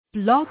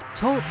Blog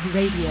Talk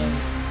Radio.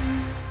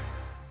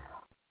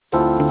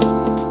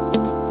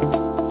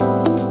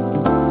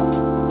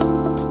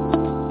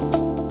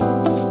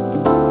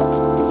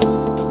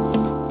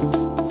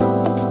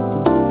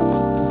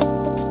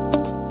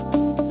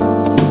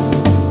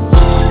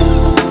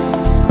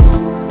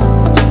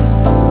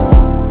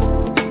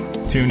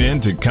 Tune in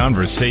to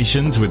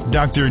Conversations with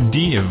Dr.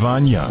 D.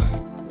 Yvonne Young.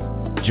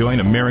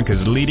 Join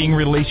America's leading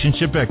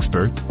relationship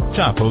expert,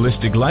 top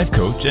holistic life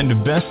coach,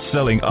 and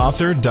best-selling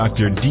author,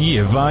 Dr. D.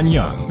 Yvonne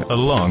Young,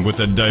 along with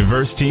a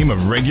diverse team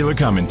of regular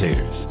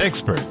commentators,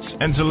 experts,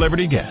 and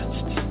celebrity guests.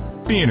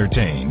 Be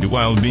entertained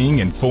while being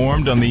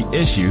informed on the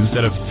issues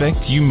that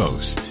affect you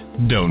most.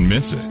 Don't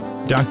miss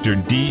it. Dr.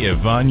 D.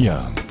 Yvonne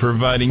Young,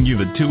 providing you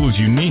the tools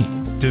you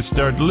need to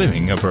start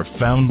living a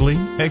profoundly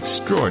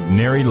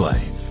extraordinary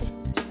life.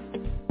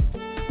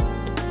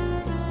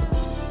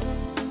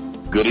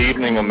 Good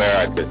evening,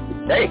 America.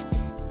 Hey,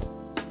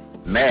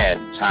 man,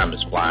 time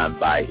is flying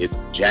by. It's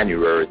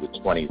January the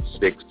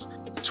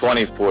 26th,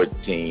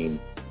 2014.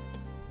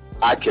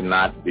 I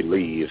cannot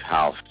believe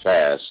how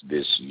fast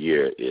this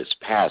year is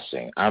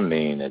passing. I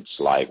mean, it's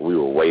like we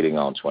were waiting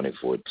on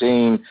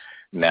 2014.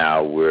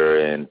 Now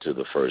we're into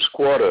the first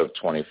quarter of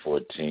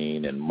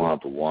 2014, and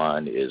month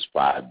one is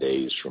 5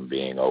 days from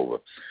being over.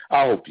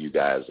 I hope you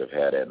guys have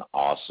had an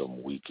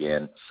awesome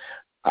weekend.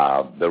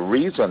 The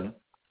reason...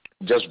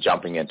 Just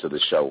jumping into the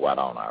show, why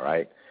don't I,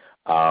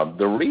 right?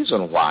 The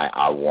reason why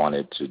I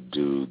wanted to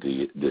do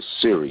this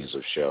series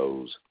of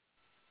shows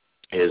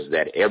is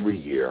that every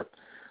year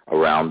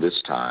around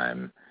this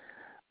time,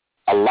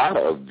 a lot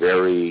of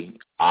very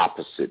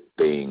opposite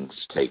things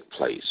take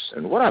place.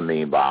 And what I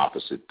mean by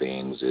opposite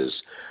things is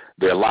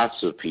there are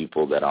lots of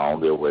people that are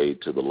on their way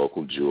to the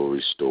local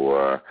jewelry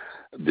store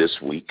this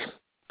week.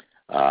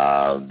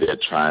 They're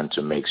trying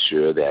to make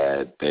sure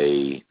that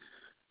they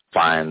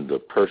find the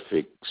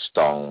perfect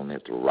stone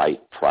at the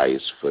right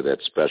price for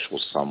that special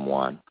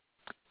someone.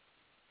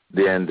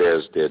 Then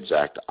there's the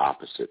exact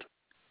opposite.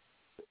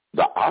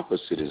 The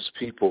opposite is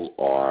people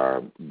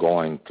are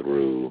going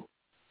through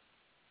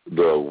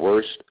the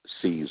worst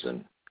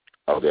season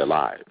of their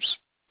lives.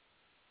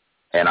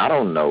 And I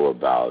don't know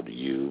about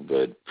you,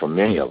 but for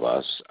many of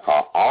us,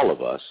 all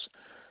of us,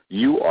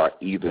 you are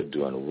either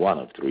doing one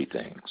of three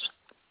things.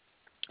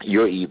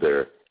 You're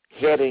either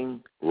heading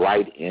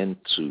right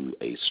into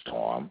a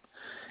storm,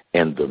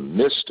 in the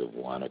midst of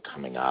one, or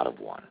coming out of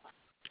one.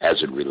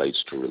 As it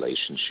relates to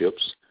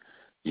relationships,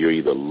 you're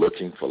either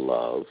looking for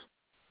love,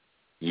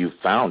 you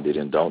found it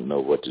and don't know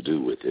what to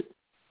do with it,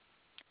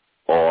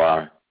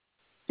 or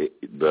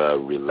the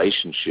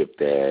relationship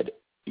that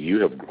you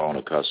have grown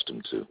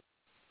accustomed to,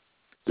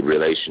 the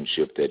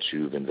relationship that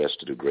you've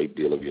invested a great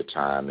deal of your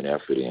time and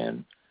effort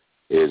in,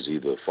 is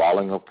either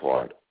falling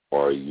apart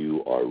or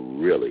you are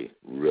really,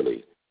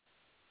 really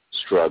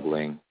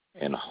struggling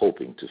and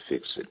hoping to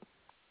fix it.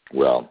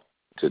 Well,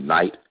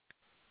 tonight,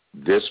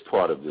 this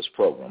part of this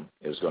program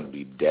is going to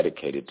be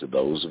dedicated to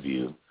those of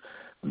you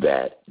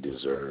that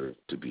deserve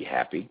to be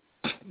happy,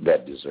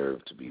 that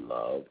deserve to be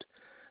loved,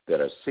 that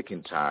are sick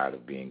and tired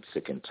of being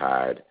sick and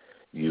tired.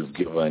 You've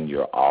given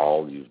your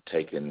all. You've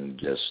taken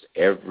just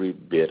every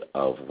bit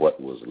of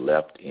what was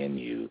left in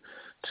you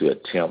to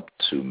attempt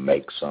to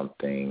make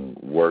something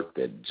work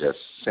that just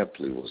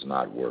simply was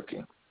not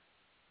working.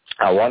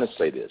 I want to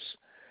say this.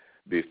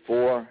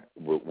 Before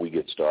we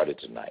get started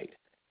tonight,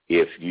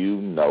 if you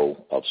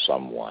know of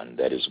someone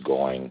that is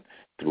going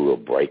through a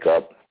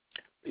breakup,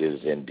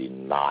 is in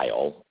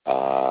denial,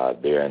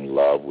 they're in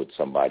love with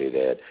somebody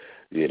that,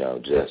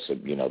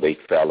 they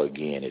fell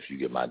again, if you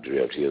get my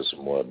drift. Here's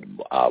some more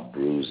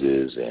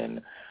bruises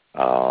and,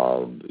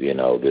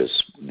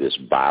 this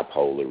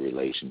bipolar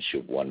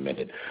relationship. 1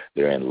 minute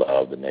they're in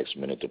love, the next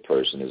minute the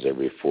person is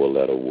every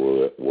four-letter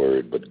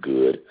word but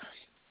good.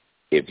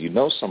 If you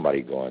know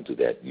somebody going through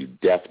that, you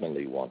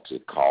definitely want to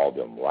call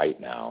them right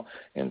now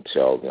and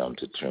tell them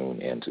to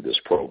tune into this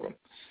program.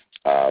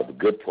 The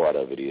good part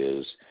of it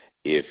is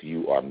if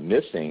you are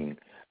missing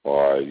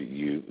or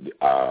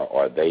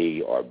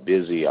they are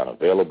busy,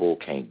 unavailable,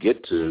 can't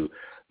get to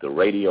the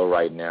radio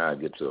right now,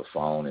 get to a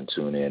phone and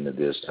tune in to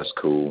this, that's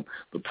cool.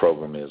 The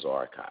program is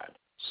archived.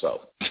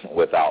 So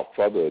without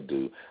further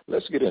ado,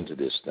 let's get into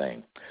this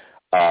thing.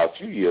 A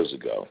few years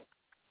ago,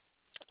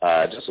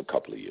 just a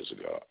couple of years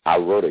ago, I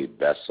wrote a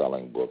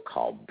best-selling book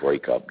called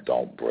Break Up,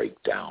 Don't Break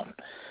Down.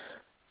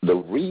 The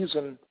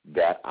reason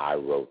that I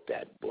wrote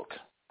that book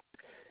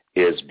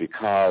is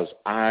because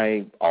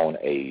I, on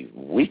a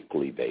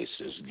weekly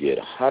basis, get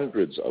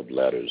hundreds of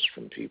letters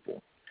from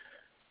people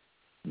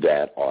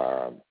that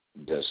are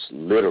just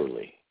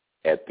literally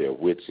at their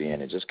wits'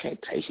 end and just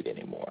can't take it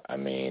anymore. I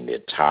mean, they're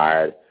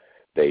tired.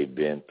 They've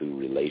been through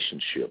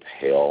relationship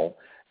hell.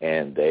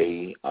 And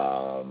they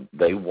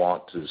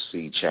want to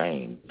see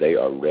change. They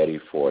are ready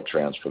for a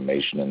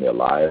transformation in their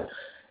life,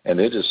 and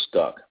they're just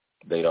stuck.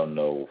 They don't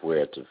know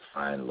where to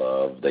find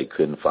love. They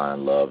couldn't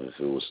find love if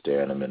it was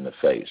staring them in the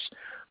face.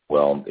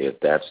 Well, if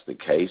that's the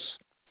case,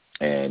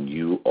 and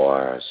you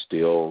are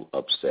still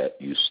upset,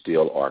 you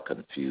still are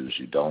confused,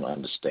 you don't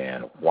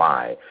understand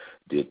why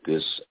did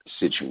this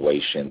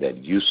situation that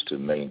used to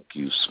make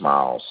you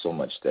smile so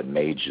much, that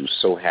made you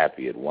so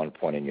happy at one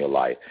point in your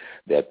life,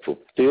 that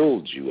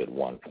fulfilled you at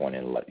one point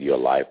in your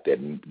life,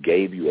 that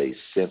gave you a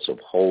sense of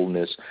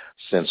wholeness,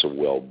 sense of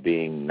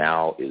well-being,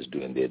 now is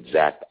doing the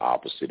exact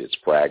opposite. It's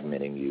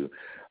fragmenting you.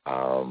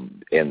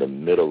 In the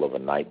middle of a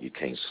night, you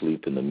can't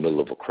sleep. In the middle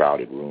of a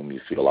crowded room, you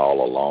feel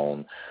all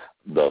alone.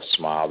 The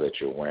smile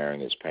that you're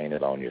wearing is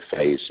painted on your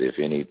face. If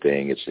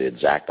anything, it's the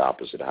exact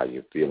opposite of how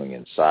you're feeling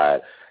inside.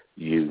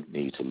 You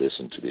need to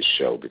listen to this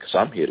show, because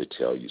I'm here to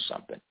tell you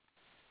something.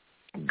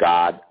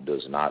 God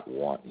does not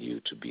want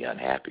you to be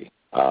unhappy.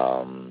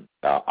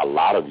 A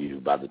lot of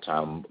you, by the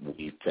time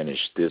we finish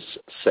this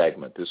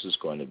segment, this is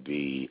going to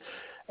be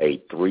a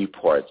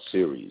 3-part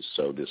series.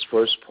 So this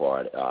first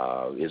part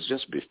is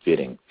just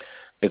befitting.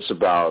 It's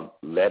about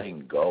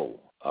letting go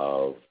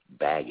of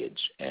baggage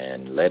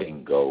and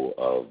letting go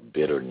of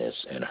bitterness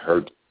and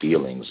hurt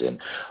feelings and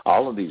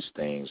all of these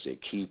things that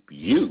keep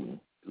you,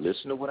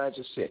 listen to what I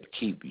just said,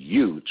 keep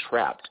you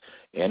trapped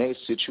in a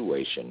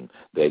situation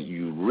that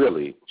you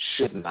really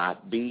should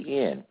not be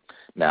in.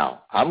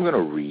 Now, I'm going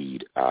to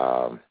read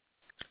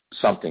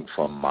something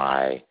from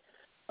my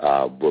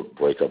book,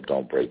 Break Up,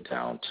 Don't Break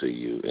Down, to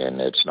you, and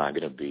it's not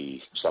going to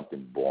be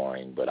something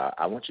boring, but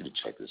I want you to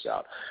check this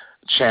out.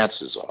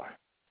 Chances are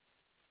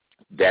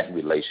that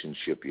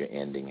relationship you're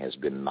ending has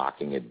been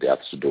knocking at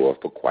death's door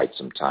for quite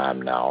some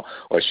time now,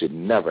 or should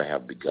never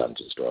have begun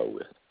to start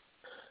with.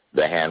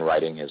 The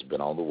handwriting has been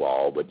on the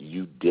wall, but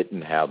you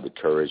didn't have the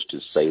courage to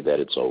say that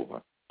it's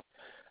over.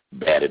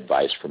 Bad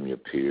advice from your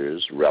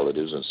peers,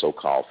 relatives, and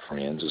so-called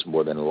friends is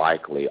more than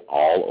likely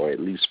all, or at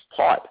least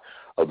part,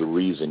 of the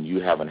reason you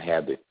haven't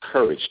had the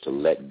courage to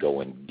let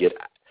go and get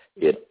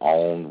it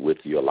on with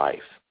your life.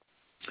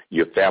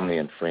 Your family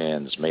and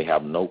friends may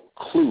have no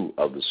clue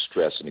of the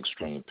stress and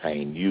extreme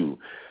pain you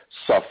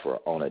suffer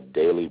on a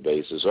daily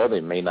basis, or they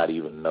may not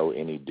even know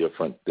any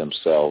different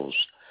themselves.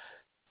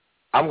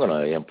 I'm going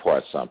to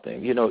impart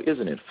something. You know,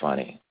 isn't it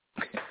funny?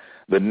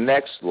 The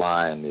next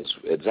line is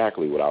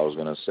exactly what I was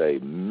going to say.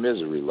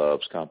 Misery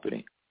loves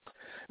company.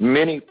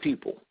 Many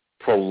people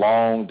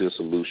prolong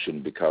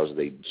dissolution because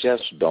they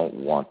just don't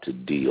want to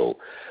deal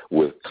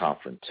with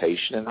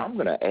confrontation. And I'm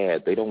going to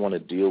add, they don't want to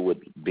deal with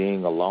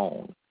being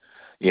alone.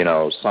 You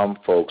know, some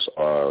folks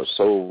are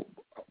so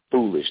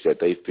foolish that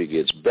they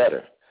figure it's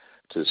better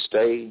to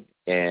stay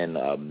in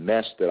a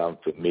mess that I'm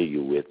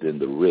familiar with than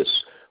the risk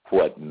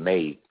what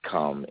may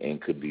come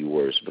and could be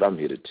worse. But I'm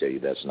here to tell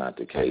you that's not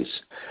the case.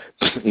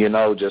 You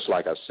know, just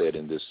like I said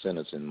in this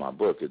sentence in my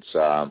book, it's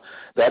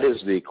that is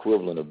the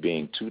equivalent of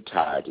being too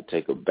tired to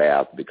take a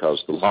bath,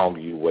 because the longer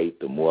you wait,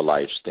 the more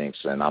life stinks.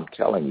 And I'm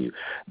telling you,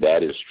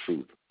 that is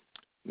truth.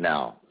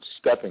 Now,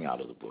 stepping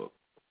out of the book,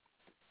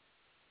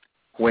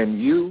 when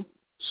you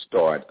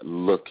start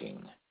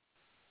looking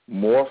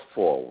more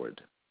forward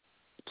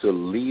to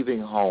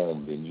leaving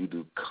home than you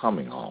do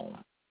coming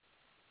home,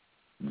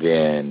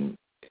 then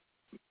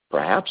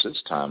perhaps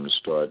it's time to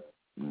start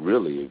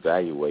really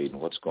evaluating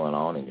what's going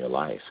on in your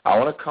life. I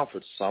want to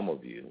comfort some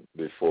of you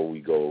before we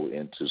go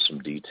into some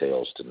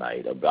details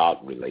tonight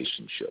about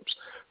relationships.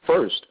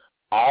 First,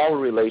 all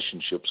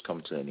relationships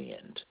come to an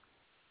end.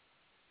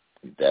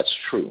 That's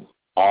true.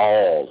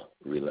 All,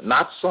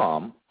 not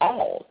some,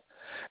 all.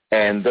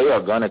 And they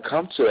are going to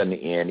come to an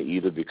end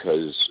either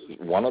because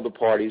one of the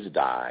parties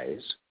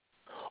dies,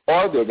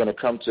 or they're going to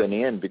come to an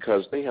end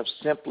because they have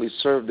simply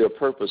served their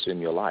purpose in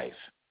your life.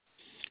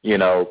 You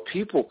know,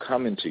 people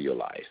come into your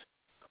life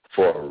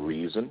for a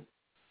reason,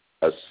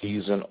 a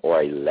season,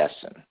 or a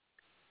lesson.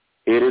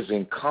 It is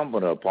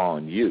incumbent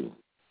upon you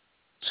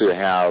to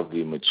have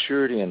the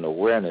maturity and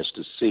awareness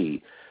to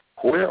see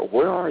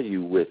where are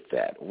you with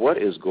that? What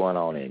is going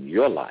on in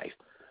your life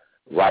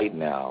right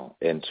now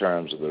in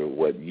terms of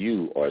what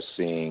you are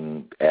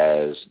seeing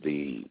as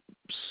the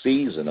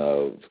season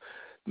of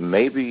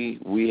maybe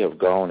we have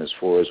gone as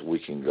far as we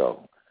can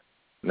go.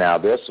 Now,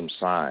 there's some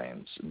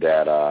signs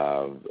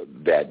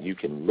that you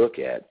can look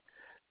at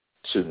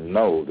to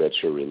know that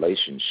your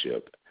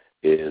relationship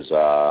is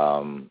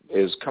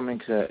coming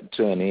to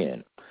an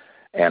end.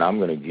 And I'm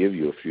going to give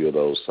you a few of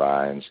those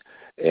signs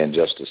in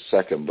just a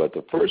second. But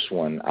the first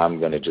one, I'm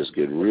going to just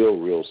get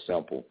real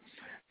simple,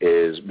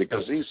 is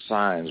because these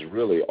signs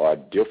really are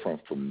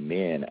different for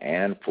men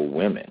and for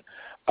women.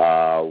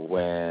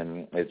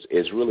 When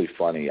it's really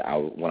funny,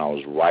 when I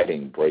was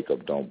writing Break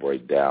Up, Don't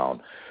Break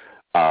Down,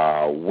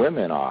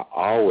 women are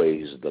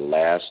always the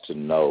last to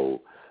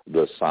know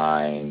the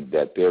sign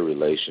that their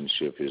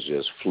relationship is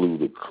just flew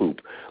the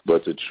coop.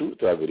 But the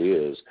truth of it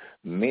is,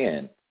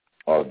 men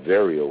are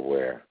very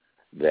aware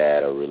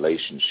that a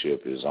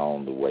relationship is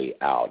on the way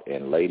out.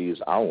 And ladies,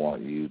 I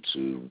want you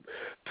to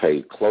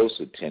pay close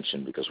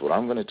attention, because what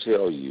I'm going to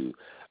tell you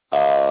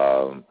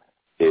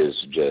is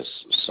just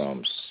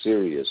some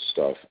serious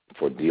stuff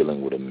for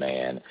dealing with a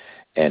man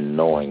and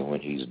knowing when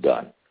he's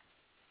done.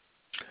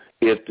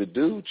 If the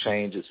dude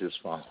changes his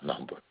phone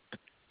number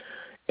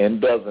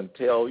and doesn't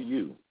tell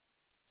you,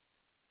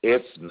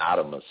 it's not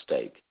a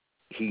mistake.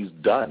 He's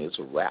done. It's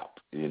a wrap.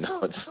 You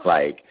know, it's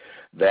like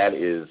that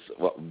is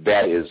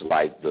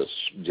like the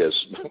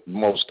just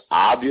most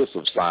obvious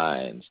of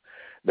signs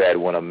that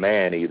when a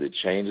man either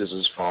changes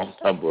his phone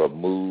number or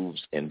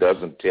moves and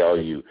doesn't tell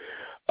you,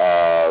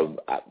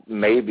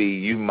 maybe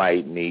you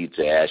might need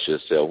to ask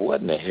yourself,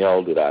 what in the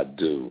hell did I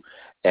do?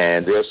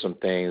 And there's some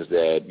things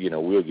that,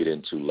 we'll get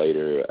into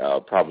later,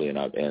 probably in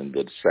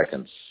the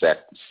second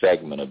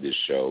segment of this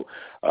show,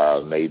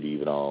 maybe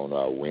even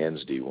on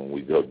Wednesday when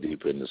we go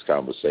deeper in this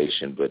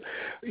conversation. But,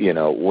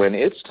 when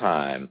it's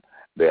time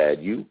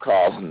that you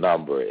call a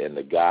number and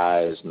the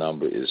guy's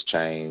number is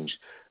changed,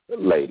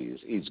 ladies,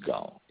 he's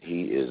gone.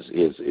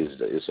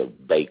 It's a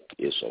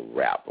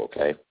wrap,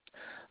 okay?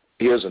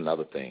 Here's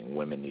another thing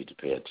women need to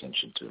pay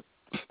attention to.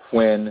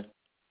 When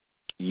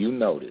you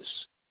notice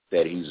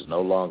that he's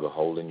no longer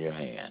holding your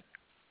hand,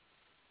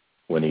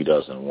 when he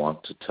doesn't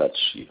want to touch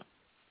you,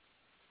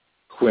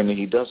 when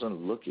he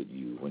doesn't look at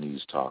you when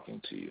he's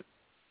talking to you,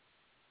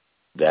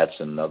 that's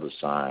another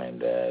sign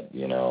that,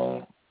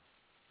 the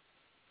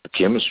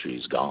chemistry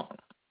is gone.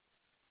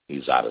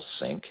 He's out of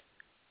sync.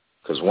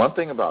 Because one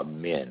thing about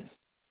men,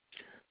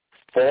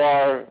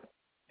 far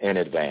in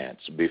advance,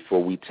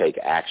 before we take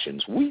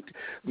actions, we're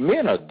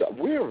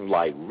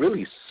like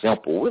really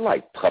simple. We're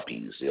like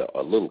puppies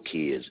or little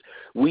kids.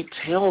 We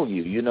tell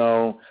you,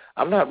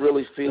 I'm not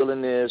really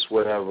feeling this,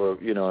 whatever,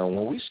 and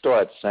when we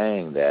start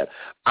saying that,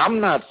 I'm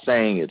not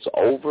saying it's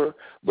over,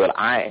 but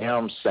I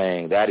am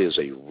saying that is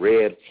a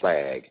red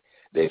flag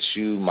that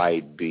you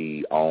might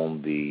be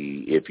on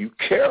if you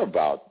care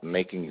about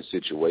making your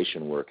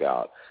situation work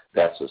out,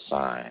 that's a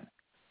sign.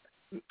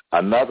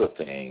 Another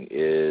thing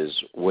is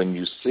when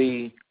you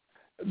see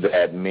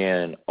that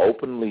men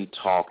openly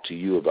talk to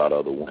you about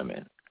other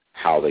women,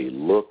 how they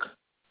look,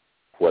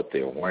 what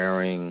they're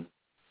wearing,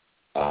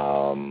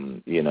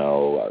 man,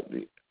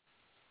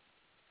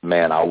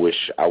 I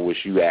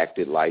wish you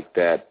acted like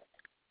that.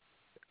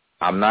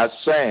 I'm not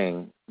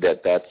saying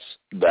that that's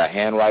the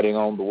handwriting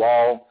on the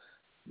wall,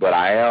 but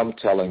I am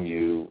telling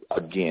you,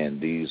 again,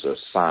 these are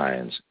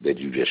signs that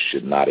you just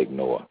should not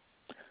ignore.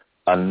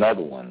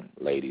 Another one,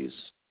 ladies,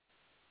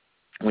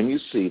 when you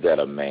see that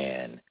a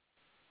man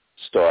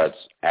starts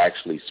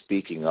actually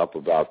speaking up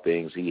about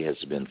things he has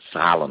been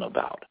silent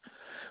about,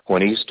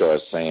 when he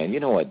starts saying, you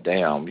know what,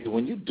 damn,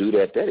 when you do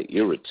that, that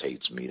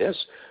irritates me.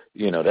 That's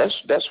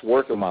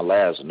working my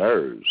last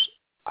nerves.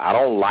 I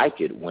don't like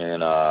it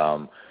when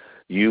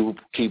you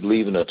keep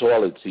leaving the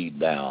toilet seat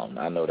down.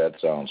 I know that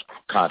sounds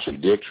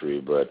contradictory,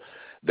 but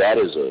that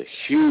is a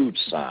huge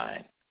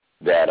sign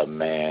that a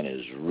man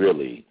is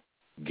really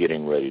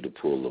getting ready to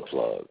pull the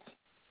plug.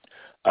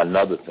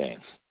 Another thing,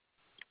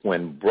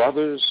 when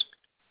brothers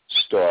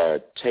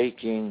start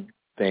taking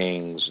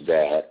things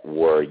that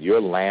were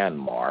your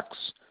landmarks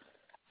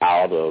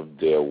out of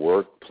their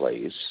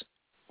workplace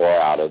or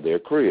out of their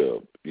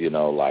crib,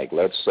 like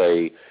let's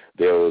say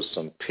there was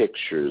some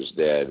pictures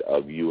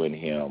of you and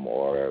him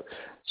or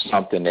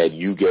something that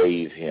you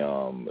gave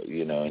him,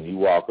 and you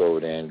walk over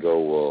there and go,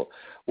 well,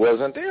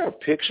 wasn't there a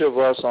picture of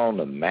us on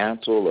the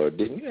mantle, or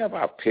didn't you have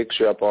our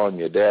picture up on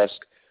your desk?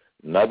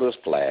 Another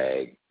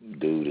flag,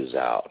 dude is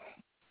out.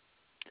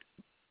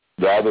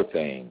 The other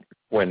thing,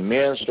 when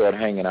men start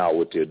hanging out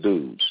with their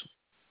dudes,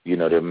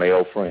 their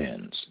male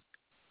friends,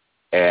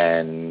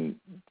 and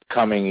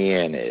coming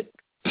in at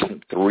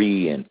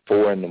 3 and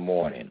 4 in the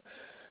morning,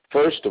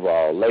 first of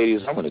all,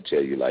 ladies, I'm going to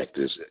tell you like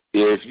this.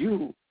 If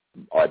you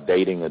are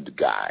dating a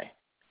guy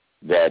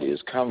that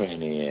is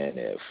coming in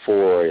at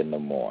 4 in the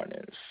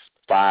morning,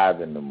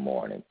 5 in the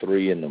morning,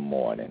 3 in the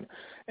morning,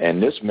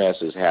 and this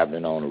mess is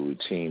happening on a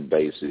routine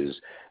basis,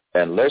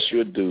 unless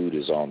your dude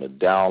is on the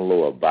down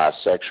low or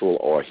bisexual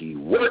or he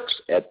works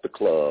at the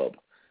club,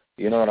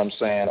 you know what I'm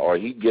saying, or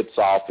he gets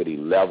off at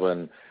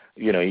 11,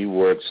 he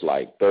works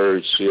like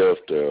third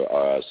shift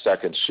or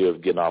second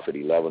shift, getting off at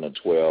 11 or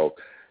 12,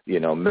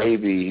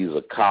 maybe he's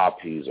a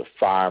cop, he's a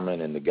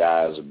fireman, and the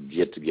guys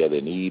get together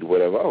and eat,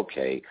 whatever,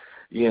 okay.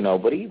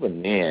 But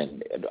even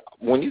then,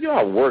 when you get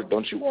out of work,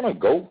 don't you want to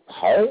go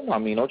home? I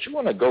mean, don't you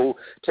want to go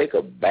take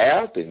a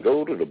bath and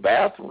go to the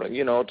bathroom,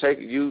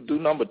 do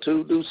number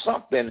 2, do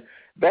something?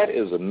 That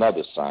is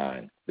another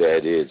sign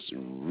that it's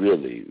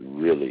really,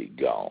 really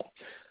gone.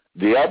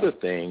 The other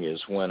thing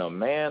is when a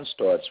man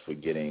starts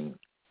forgetting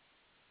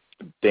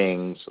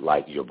things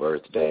like your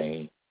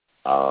birthday,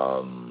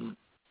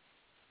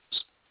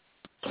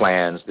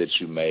 plans that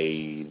you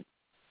made,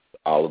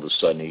 all of a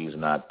sudden he's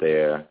not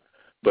there.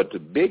 But the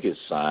biggest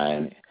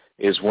sign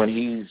is when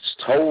he's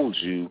told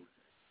you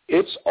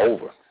it's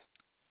over.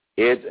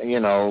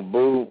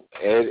 Boo,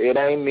 it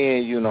ain't me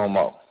and you no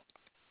more.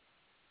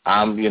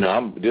 I'm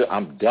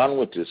done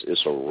with this.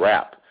 It's a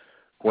wrap.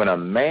 When a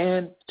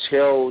man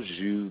tells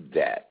you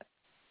that,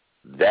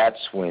 that's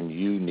when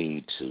you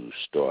need to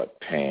start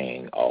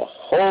paying a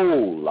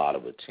whole lot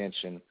of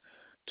attention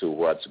to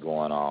what's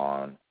going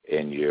on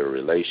in your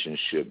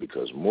relationship,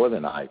 because more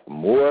than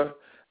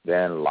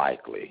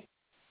likely,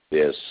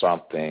 there's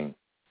something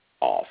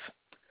off.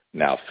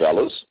 Now,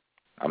 fellas,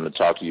 I'm going to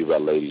talk to you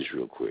about ladies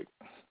real quick.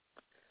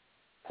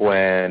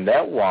 When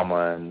that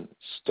woman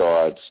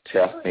starts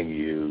telling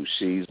you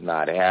she's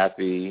not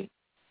happy,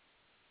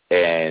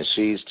 and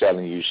she's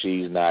telling you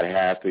she's not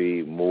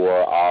happy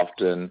more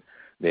often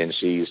than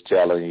she's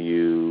telling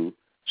you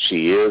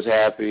she is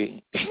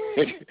happy,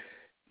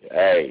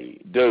 hey,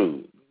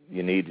 dude,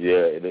 you need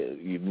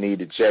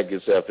to check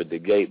yourself at the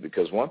gate,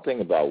 because one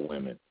thing about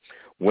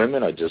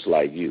women are just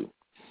like you.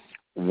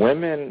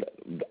 Women,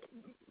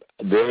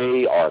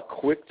 they are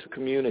quick to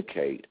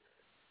communicate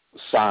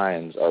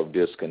signs of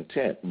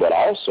discontent, but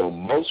also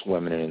most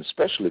women, and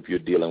especially if you're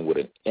dealing with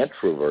an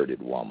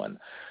introverted woman,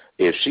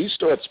 if she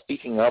starts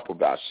speaking up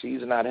about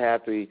she's not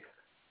happy,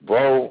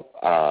 bro,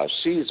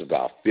 she's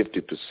about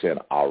 50%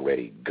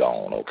 already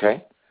gone,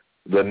 okay?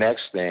 The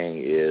next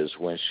thing is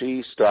when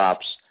she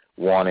stops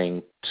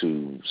wanting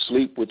to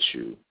sleep with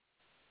you,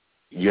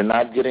 you're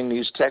not getting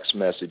these text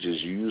messages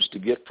you used to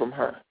get from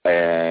her,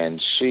 and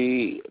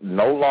she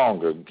no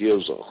longer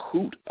gives a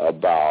hoot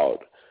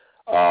about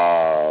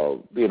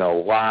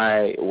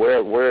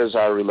where is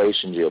our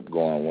relationship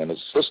going. When a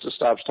sister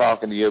stops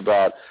talking to you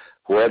about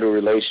where the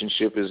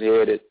relationship is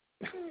headed,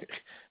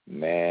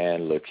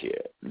 man, look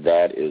here.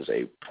 That is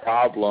a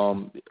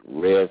problem,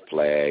 red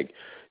flag.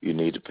 You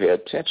need to pay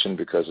attention,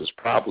 because it's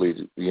probably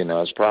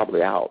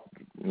out.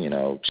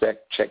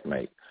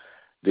 Checkmate.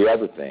 The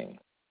other thing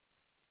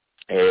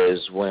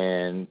is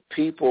when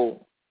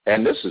people,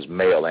 and this is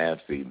male and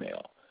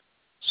female,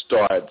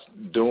 start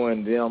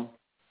doing them,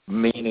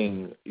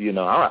 meaning,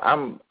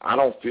 I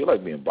don't feel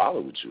like being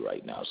bothered with you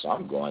right now, so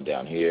I'm going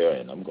down here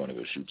and I'm going to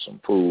go shoot some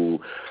pool.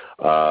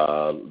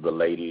 The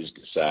ladies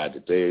decide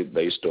that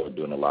they start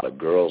doing a lot of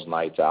girls'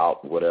 nights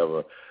out,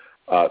 whatever.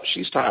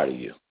 She's tired of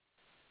you.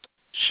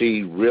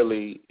 She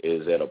really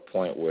is at a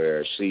point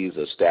where she's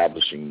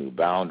establishing new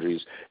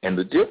boundaries. And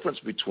the difference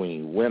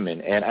between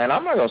women, and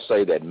I'm not going to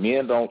say that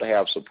men don't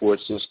have support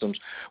systems.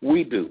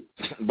 We do.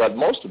 But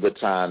most of the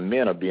time,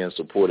 men are being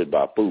supported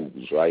by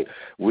fools, right?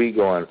 We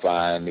go and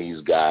find these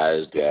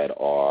guys that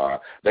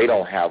they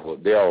don't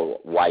have their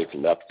wife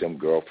left them,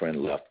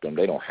 girlfriend left them.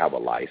 They don't have a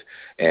life.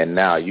 And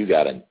now you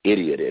got an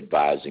idiot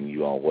advising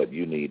you on what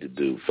you need to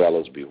do.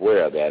 Fellas,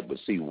 beware of that. But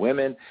see,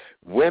 women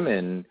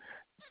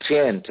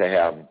tend to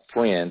have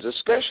friends,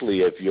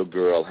 especially if your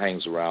girl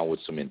hangs around with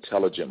some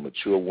intelligent,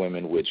 mature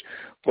women, which,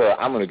 well,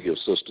 I'm going to give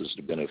sisters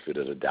the benefit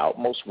of the doubt.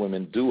 Most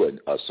women do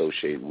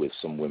associate with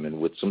some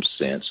women with some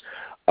sense,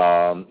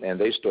 and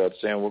they start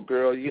saying, well,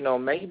 girl,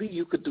 maybe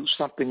you could do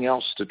something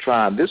else to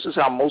try. And this is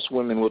how most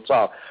women will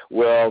talk.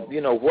 Well,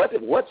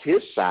 what's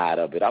his side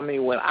of it? I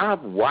mean, when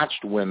I've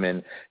watched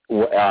women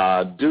do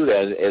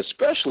that,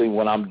 especially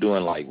when I'm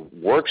doing like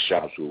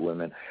workshops with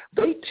women,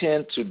 they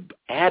tend to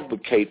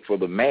advocate for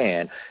the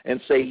man and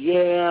say,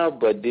 yeah,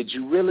 but did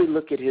you really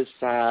look at his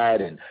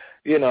side? And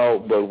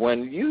but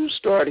when you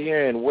start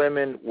hearing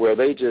women where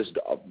they just,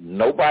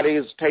 nobody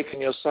is taking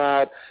your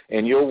side,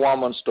 and your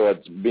woman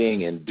starts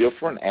being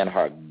indifferent and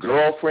her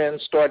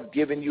girlfriends start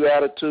giving you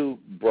attitude,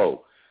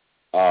 bro,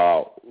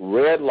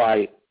 red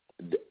light,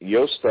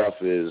 your stuff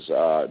is,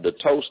 the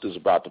toast is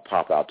about to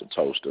pop out the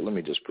toaster. Let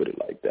me just put it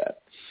like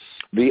that.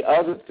 The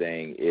other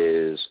thing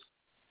is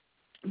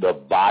the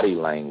body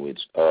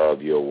language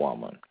of your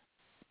woman.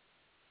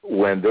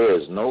 When there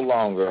is no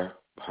longer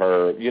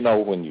her,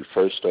 when you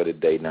first started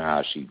dating her,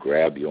 how she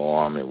grabbed your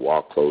arm and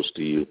walked close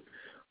to you.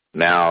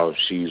 Now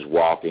she's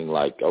walking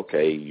like,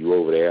 okay, you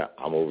over there,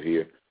 I'm over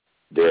here.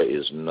 There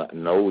is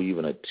no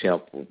even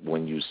attempt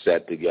when you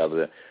sat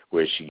together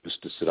where she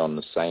used to sit on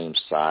the same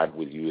side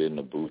with you in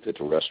the booth at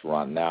the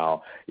restaurant.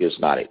 Now it's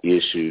not an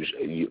issue.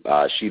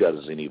 She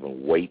doesn't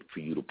even wait for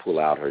you to pull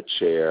out her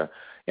chair.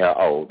 The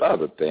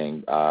other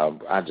thing,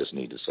 I just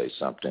need to say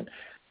something.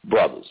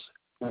 Brothers,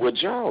 would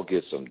y'all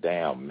get some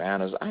damn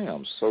manners? I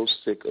am so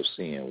sick of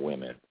seeing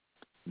women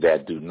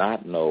that do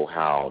not know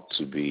how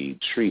to be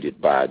treated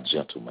by a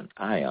gentleman.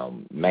 I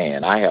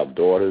have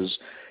daughters,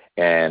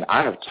 and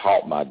I have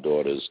taught my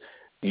daughters,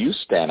 you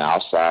stand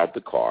outside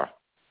the car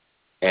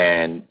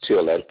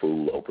until that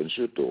fool opens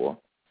your door,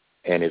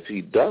 and if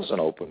he doesn't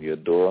open your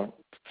door,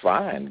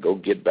 fine, go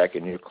get back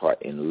in your car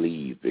and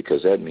leave,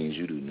 because that means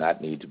you do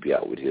not need to be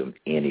out with him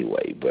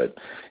anyway. But,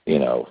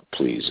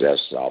 please,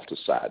 that's off the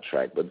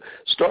sidetrack. But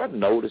start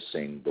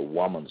noticing the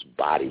woman's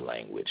body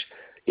language.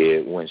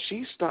 When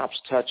she stops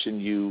touching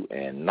you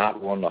and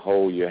not wanting to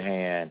hold your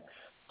hand,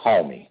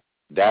 homie,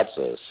 that's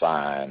a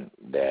sign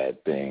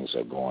that things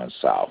are going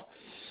south.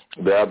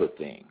 The other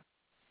thing,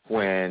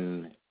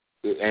 and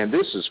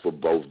this is for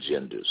both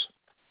genders,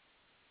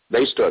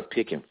 they start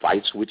picking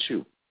fights with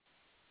you.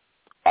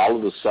 All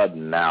of a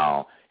sudden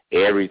now,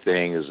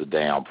 everything is a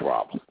damn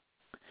problem.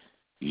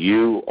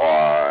 You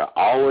are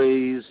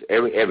always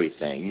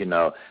everything.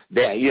 Damn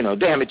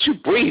it, you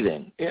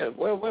breathing. Yeah,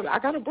 well, I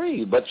gotta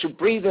breathe, but you're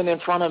breathing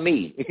in front of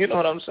me. You know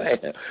what I'm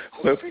saying?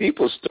 When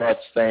people start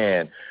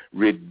saying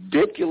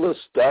ridiculous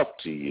stuff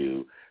to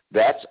you,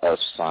 that's a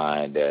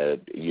sign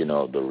that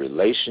the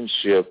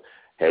relationship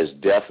has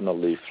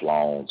definitely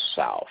flown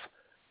south.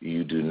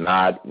 You do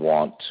not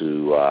want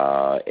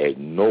to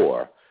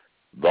ignore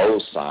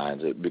those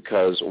signs,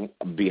 because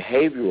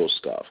behavioral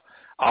stuff.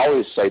 I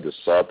always say the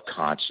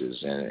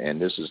subconscious, and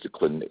this is the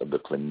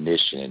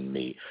clinician in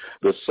me,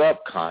 the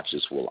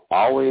subconscious will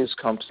always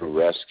come to the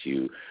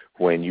rescue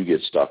when you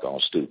get stuck on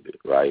stupid,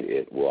 right?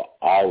 It will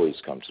always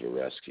come to the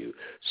rescue.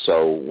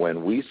 So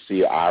when we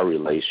see our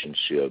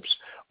relationships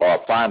or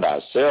find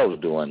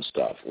ourselves doing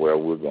stuff where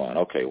we're going,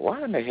 okay,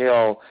 why in the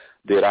hell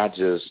did I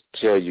just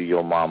tell you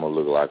your mama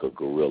looked like a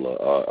gorilla?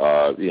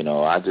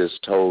 I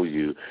just told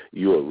you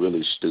you are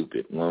really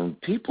stupid. When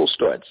people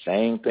start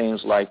saying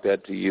things like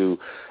that to you,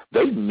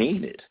 they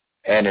mean it.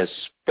 And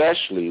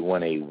especially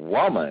when a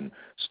woman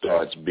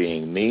starts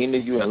being mean to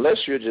you, unless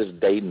you're just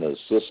dating a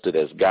sister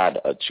that's got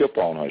a chip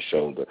on her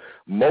shoulder,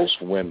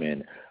 most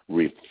women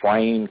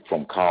refrain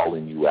from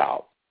calling you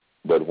out.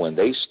 But when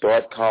they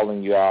start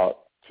calling you out,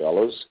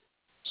 fellas,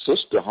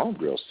 sister,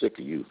 homegirl's sick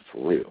of you,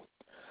 for real.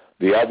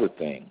 The other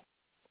thing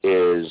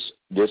is,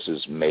 this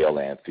is male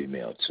and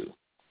female too.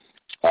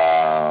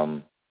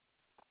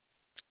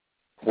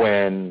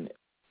 When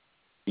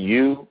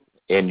you,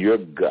 in your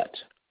gut,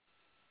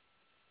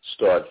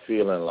 start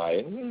feeling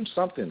like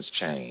something's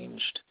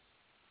changed,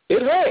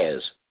 it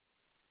has.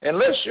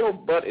 Unless your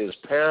butt is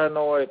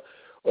paranoid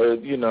or,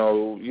 you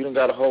done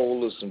got a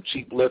hold of some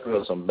cheap liquor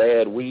or some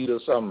bad weed or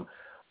something,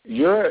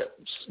 your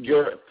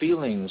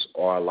feelings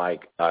are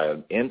like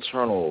an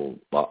internal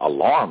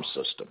alarm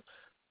system.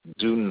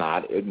 Do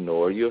not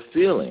ignore your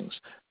feelings.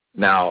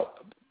 Now,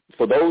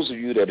 for those of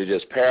you that are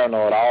just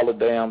paranoid all the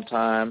damn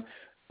time,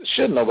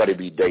 shouldn't nobody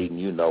be dating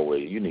you? No way.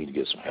 You need to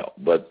get some help.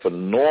 But for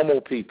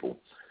normal people,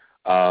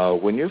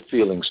 when your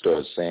feelings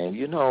start saying,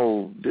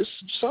 this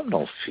something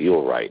don't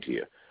feel right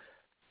here,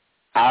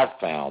 I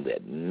found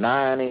that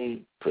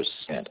 90%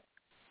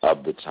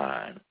 of the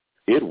time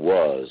it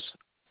was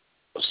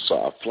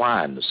a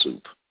fly in the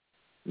soup.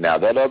 Now,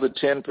 that other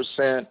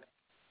 10%,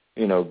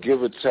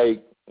 give or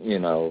take,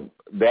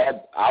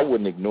 that I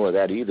wouldn't ignore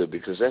that either,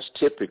 because that's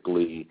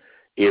typically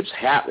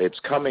it's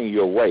coming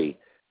your way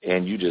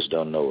and you just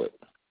don't know it.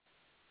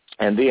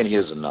 And then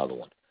here's another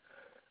one.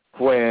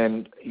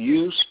 When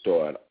you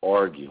start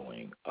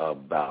arguing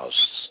about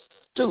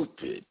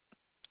stupid,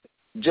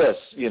 just,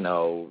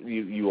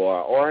 you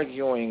are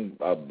arguing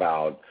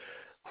about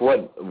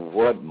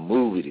what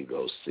movie to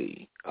go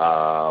see,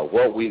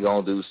 what we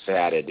going to do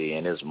Saturday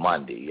and it's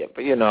Monday.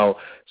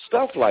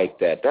 Stuff like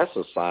that, that's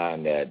a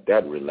sign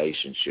that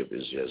relationship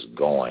is just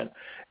going.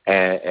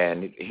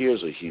 And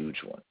here's a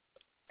huge one.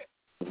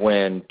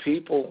 When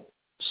people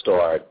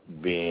start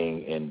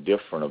being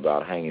indifferent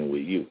about hanging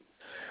with you,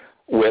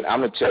 I'm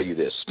going to tell you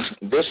this.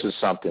 This is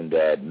something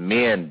that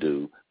men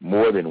do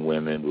more than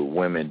women, but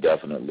women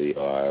definitely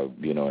are,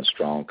 in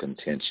strong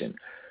contention.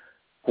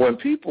 When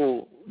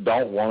people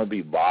don't want to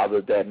be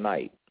bothered that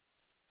night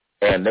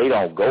and they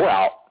don't go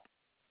out,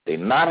 they're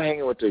not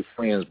hanging with their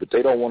friends, but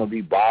they don't want to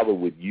be bothered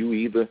with you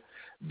either,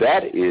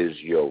 that is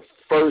your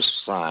first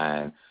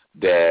sign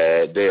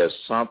that there's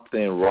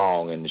something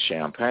wrong in the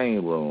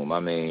champagne room. I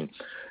mean,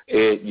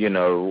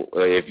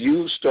 if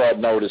you start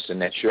noticing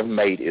that your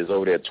mate is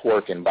over there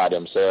twerking by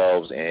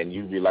themselves and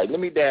you be like, let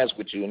me dance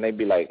with you, and they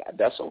be like,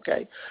 that's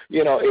okay.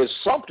 It's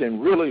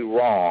something really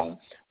wrong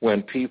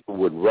when people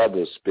would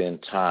rather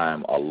spend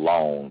time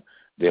alone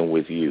than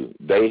with you.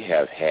 They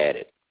have had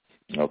it,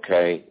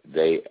 okay?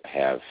 They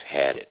have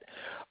had it.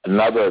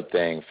 Another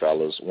thing,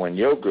 fellas, when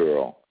your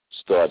girl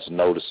starts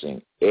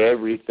noticing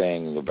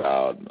everything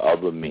about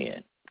other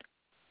men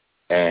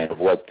and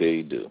what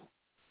they do,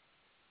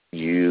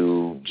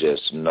 you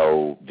just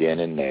know then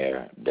and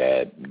there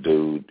that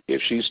dude,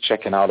 if she's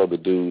checking out other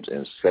dudes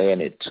and saying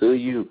it to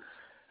you,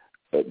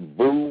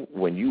 boo,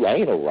 when you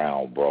ain't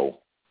around, bro,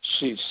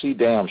 she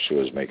damn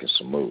sure is making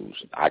some moves.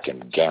 I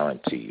can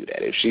guarantee you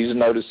that. If she's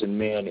noticing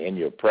men in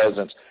your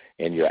presence,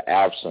 in your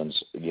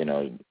absence,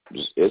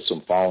 it's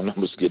some phone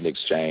numbers getting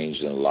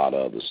exchanged and a lot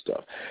of other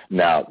stuff.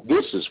 Now,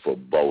 this is for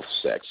both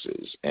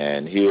sexes.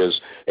 And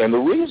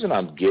the reason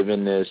I'm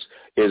giving this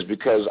is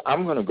because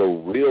I'm going to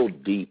go real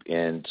deep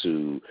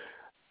into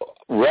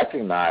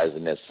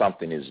recognizing that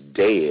something is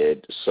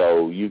dead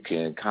so you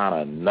can kind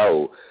of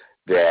know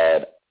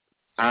that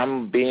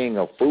I'm being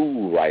a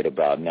fool right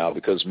about now,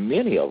 because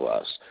many of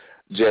us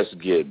just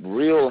get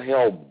real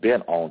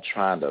hell-bent on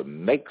trying to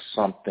make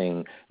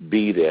something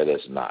be there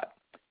that's not.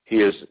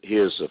 Here's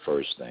the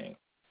first thing.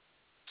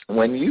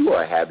 When you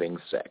are having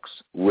sex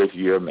with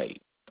your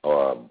mate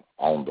or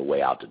on the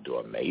way out the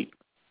door mate,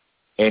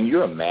 and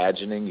you're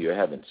imagining you're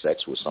having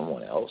sex with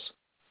someone else,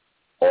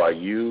 or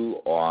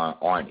you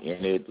aren't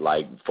in it,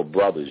 like for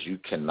brothers, you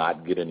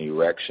cannot get an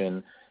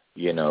erection,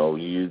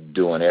 you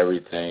doing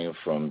everything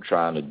from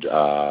trying to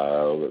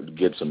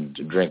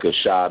drink a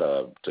shot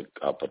of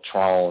a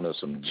Patron or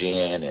some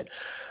gin,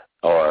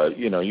 or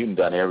you've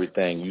done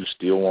everything, you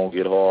still won't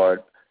get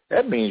hard.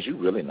 That means you're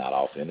really not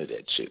off into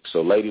that chick.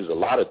 So, ladies, a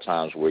lot of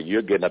times where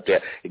you're getting up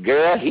there,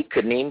 girl, he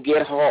couldn't even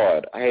get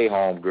hard. Hey,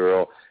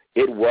 homegirl,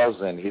 it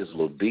wasn't his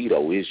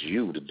libido, it's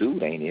you. The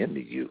dude ain't into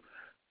you.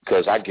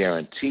 Because I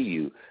guarantee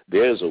you,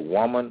 there's a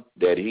woman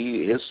that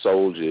his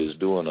soldier is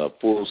doing a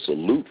full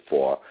salute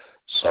for.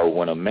 So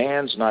when a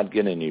man's not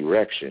getting an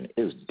erection,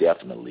 it's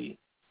definitely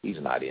he's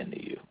not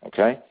into you,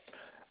 okay?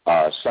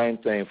 Same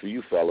thing for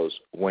you fellas.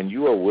 When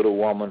you are with a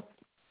woman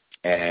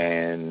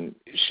and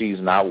she's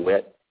not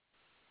wet,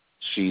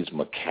 she's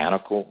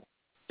mechanical,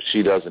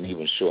 she doesn't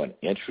even show an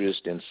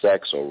interest in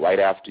sex, or right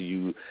after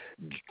you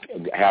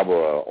have an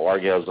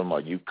orgasm or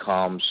you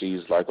come,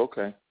 she's like,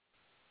 okay,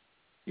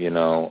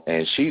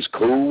 and she's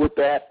cool with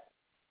that,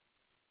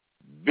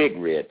 big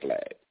red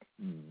flag,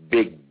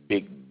 big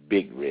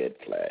red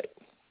flag.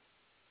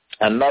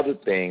 Another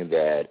thing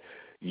that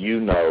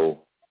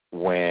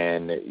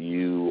when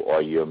you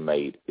or your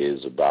mate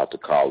is about to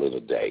call it a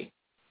day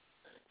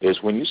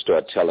is when you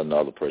start telling the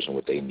other person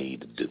what they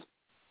need to do.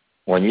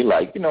 When you're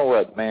like, you know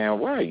what, man,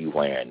 why are you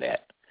wearing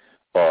that?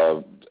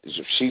 Or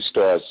if she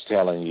starts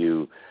telling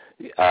you,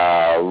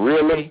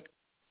 really?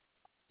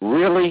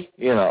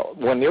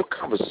 When your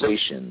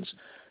conversations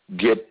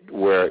get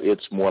where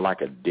it's more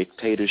like a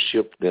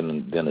dictatorship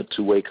than a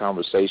two-way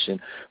conversation,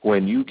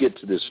 when you get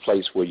to this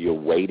place where you're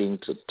waiting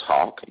to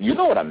talk, you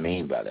know what I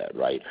mean by that,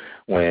 right?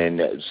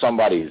 When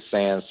somebody is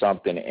saying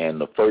something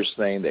and the first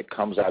thing that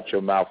comes out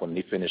your mouth when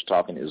they finish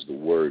talking is the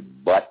word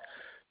but,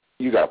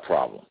 you got a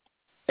problem.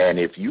 And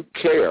if you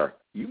care,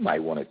 you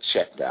might want to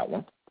check that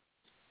one.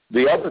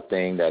 The other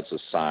thing that's a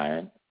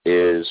sign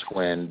is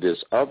when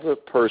this other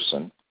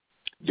person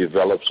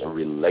develops a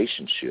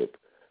relationship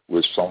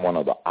with someone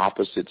of the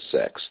opposite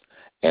sex,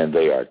 and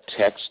they are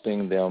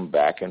texting them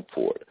back and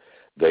forth.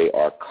 They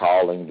are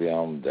calling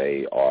them.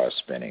 They are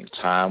spending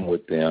time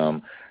with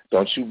them.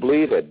 Don't you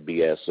believe that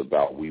BS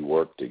about we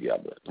work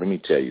together. Let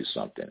me tell you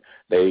something.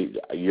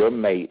 Your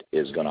mate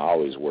is going to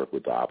always work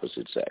with the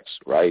opposite sex,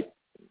 right?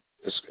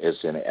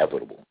 It's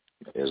inevitable.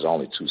 There's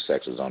only two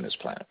sexes on this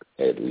planet,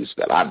 at least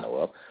that I know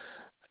of.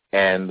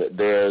 And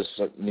there's,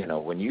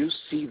 when you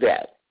see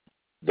that,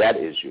 that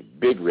is your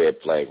big red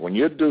flag. When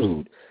your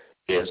dude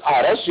is,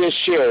 that's just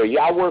Sherry.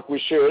 I work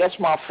with Sherry. That's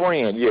my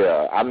friend.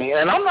 Yeah.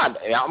 And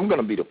I'm going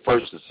to be the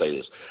first to say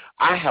this.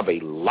 I have a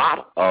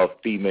lot of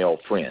female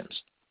friends.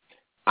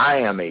 I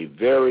am a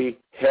very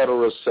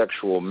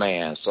heterosexual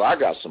man, so I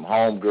got some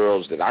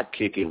homegirls that I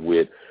kick it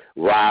with,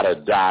 ride or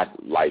die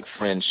like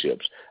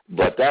friendships.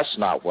 But that's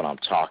not what I'm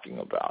talking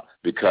about,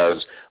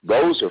 because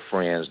those are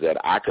friends that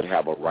I could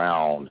have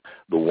around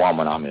the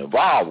woman I'm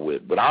involved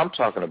with. But I'm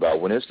talking about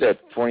when it's that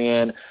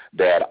friend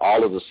that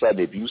all of a sudden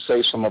if you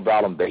say something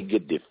about them, they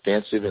get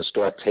defensive and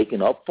start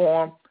taking up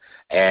for them,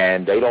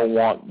 and they don't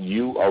want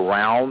you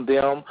around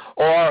them.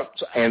 Or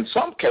in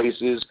some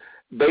cases,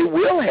 they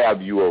will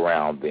have you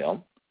around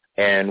them.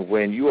 And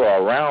when you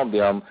are around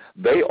them,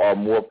 they are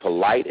more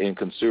polite and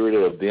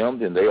considerate of them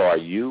than they are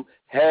you.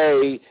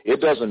 Hey, it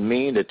doesn't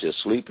mean that they're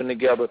sleeping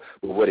together,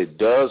 but what it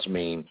does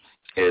mean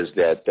is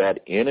that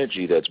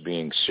energy that's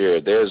being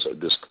shared, there's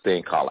this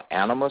thing called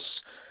animus,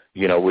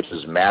 which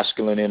is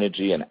masculine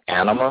energy, and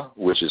anima,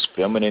 which is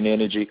feminine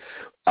energy.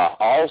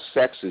 All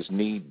sexes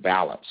need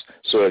balance.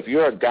 So if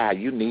you're a guy,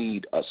 you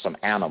need some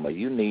anima.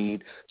 You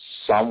need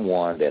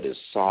someone that is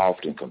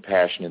soft and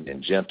compassionate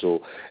and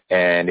gentle.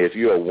 And if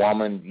you're a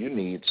woman, you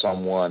need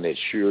someone that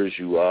cheers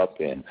you up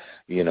and,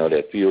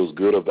 that feels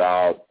good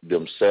about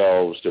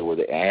themselves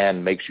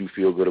and makes you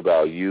feel good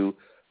about you.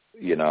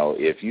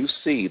 If you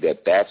see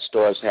that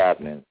starts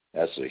happening,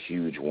 that's a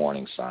huge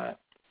warning sign.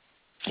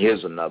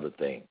 Here's another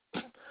thing.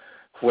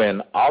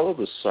 When all of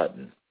a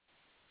sudden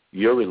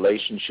your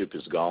relationship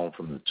has gone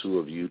from the two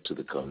of you to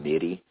the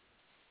committee,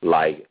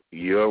 like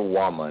your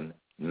woman,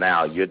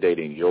 now you're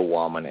dating your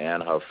woman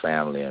and her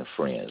family and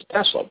friends,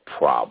 that's a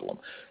problem.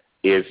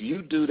 If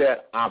you do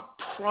that, I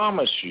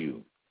promise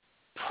you,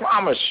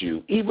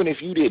 even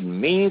if you didn't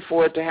mean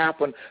for it to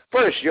happen,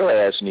 first your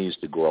ass needs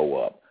to grow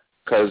up.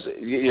 Because,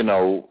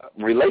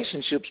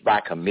 relationships by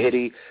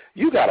committee,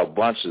 you got a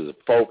bunch of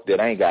folk that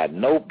ain't got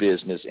no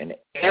business, and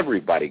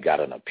everybody got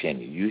an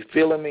opinion. You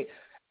feeling me?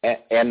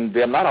 And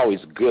they're not always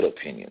good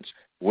opinions.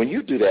 When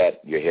you do that,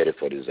 you're headed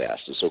for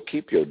disaster. So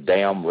keep your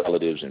damn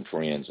relatives and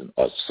friends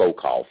or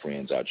so-called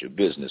friends out your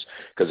business,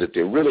 because if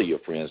they're really your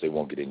friends, they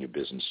won't get in your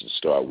business to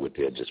start with.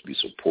 They'll just be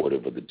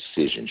supportive of the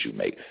decisions you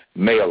make,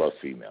 male or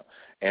female.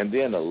 And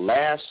then the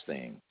last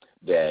thing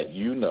that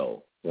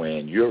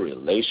when your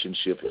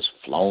relationship has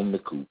flown the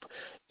coop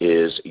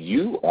is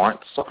you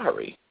aren't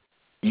sorry.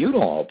 You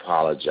don't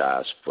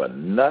apologize for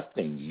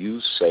nothing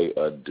you say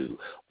or do,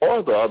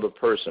 or the other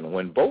person.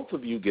 When both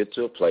of you get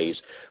to a place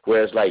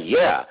where it's like,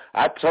 yeah,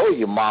 I told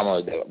your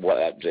mama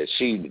that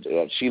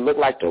she looked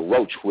like the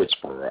roach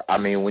whisperer.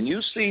 When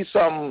you see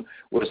something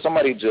where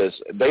somebody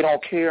they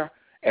don't care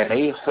and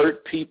they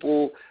hurt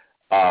people,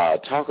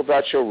 talk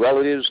about your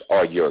relatives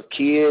or your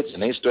kids,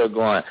 and they start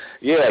going,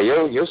 yeah,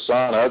 your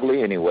son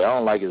ugly anyway. I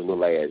don't like his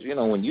little ass.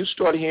 When you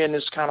start hearing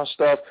this kind of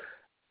stuff,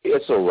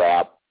 it's a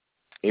wrap.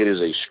 It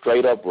is a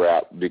straight-up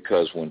rap,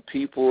 because when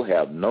people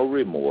have no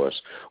remorse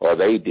or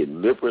they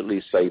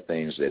deliberately say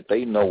things that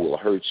they know will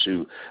hurt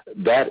you,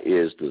 that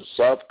is the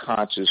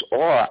subconscious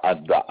or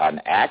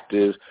an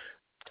active,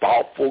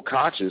 thoughtful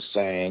conscious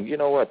saying, you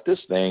know what, this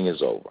thing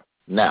is over.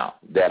 Now,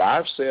 that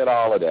I've said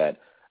all of that,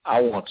 I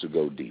want to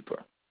go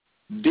deeper.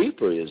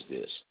 Deeper is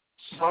this.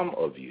 Some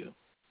of you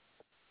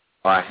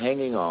are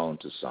hanging on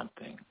to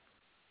something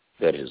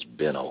that has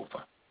been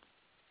over.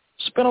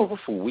 It's been over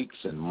for weeks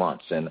and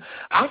months, and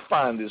I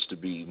find this to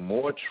be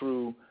more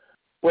true.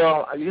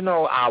 Well,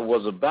 I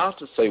was about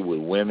to say with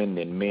women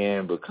than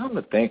men, but come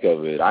to think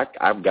of it,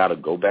 I've got to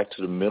go back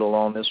to the middle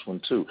on this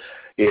one too.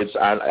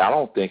 I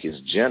don't think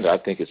it's gender. I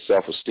think it's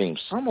self-esteem.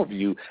 Some of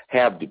you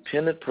have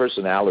dependent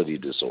personality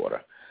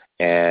disorder,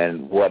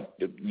 and what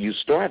you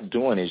start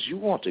doing is you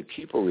want to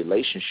keep a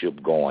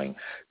relationship going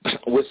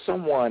with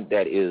someone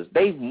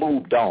they've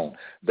moved on.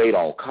 They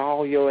don't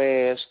call your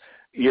ass.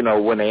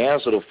 When they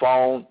answer the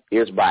phone,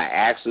 it's by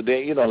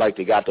accident. Like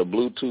they got the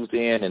Bluetooth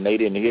in and they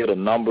didn't hear the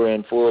number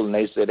in full and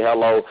they said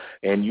hello,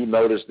 and you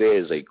notice there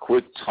is a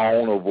quick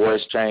tone or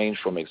voice change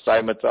from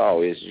excitement to,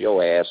 oh, it's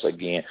your ass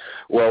again.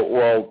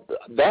 Well,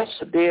 that's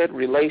a dead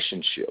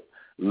relationship.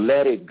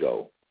 Let it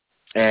go.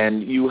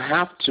 And you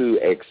have to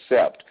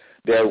accept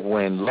that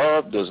when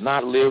love does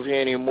not live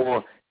here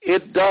anymore,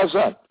 it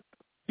doesn't.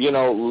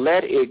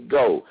 Let it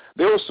go.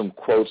 There were some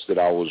quotes that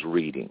I was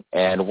reading,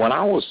 and when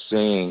I was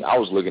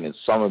looking at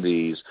some of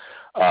these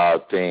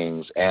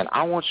things, and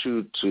I want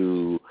you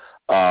to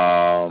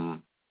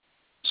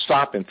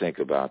stop and think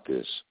about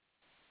this.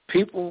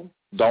 People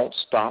don't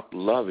stop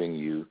loving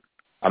you.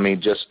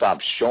 Just stop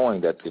showing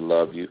that they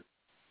love you.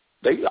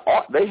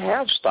 They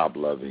have stopped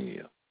loving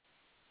you.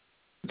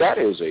 That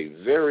is a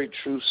very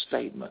true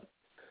statement.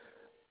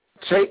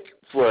 Take,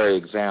 for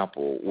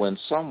example, when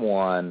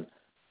someone,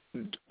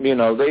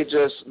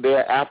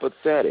 they're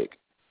apathetic.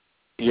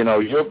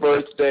 Your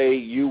birthday,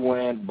 you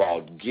went,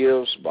 bought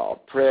gifts,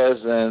 bought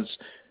presents,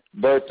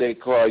 birthday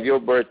card, your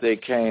birthday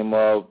came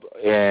up,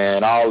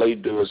 and all they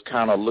do is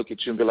kind of look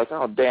at you and be like,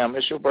 oh, damn,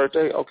 it's your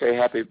birthday? Okay,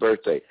 happy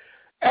birthday.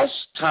 That's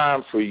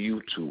time for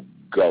you to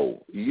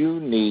go. You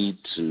need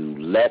to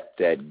let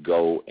that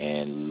go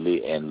and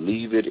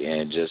leave it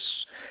and just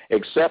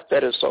accept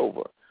that it's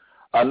over.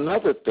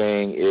 Another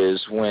thing is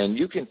when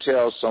you can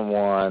tell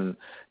someone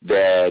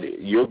that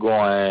you're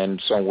going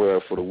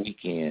somewhere for the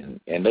weekend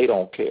and they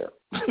don't care.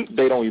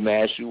 They don't even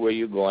ask you where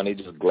you're going. They're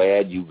just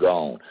glad you're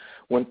gone.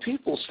 When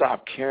people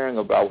stop caring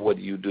about what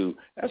you do,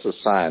 that's a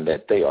sign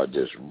that they are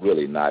just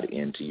really not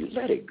into you.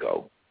 Let it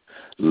go.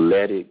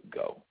 Let it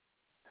go.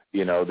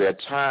 There are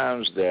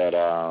times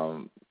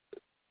that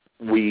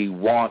we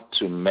want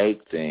to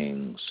make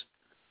things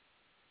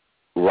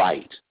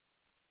right,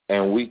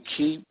 and we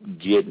keep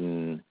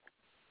getting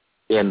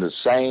in the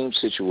same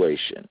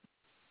situation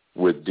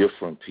with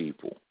different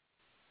people.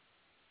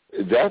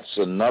 That's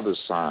another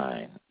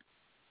sign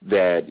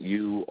that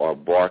you are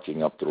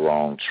barking up the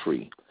wrong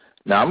tree.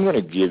 Now, I'm going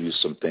to give you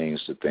some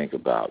things to think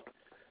about.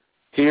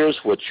 Here's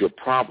what you're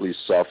probably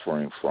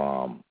suffering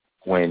from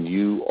when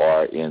you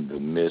are in the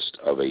midst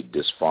of a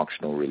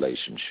dysfunctional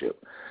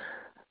relationship.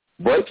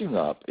 Breaking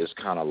up is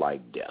kind of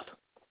like death.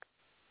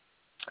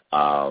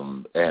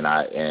 And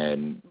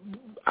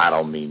I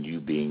don't mean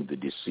you being the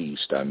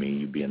deceased. I mean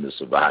you being the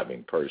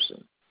surviving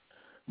person.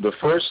 The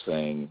first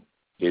thing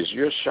is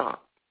you're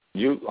shocked.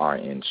 You are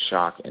in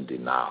shock and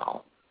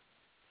denial.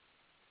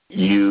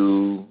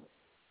 You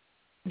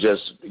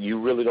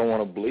really don't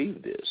want to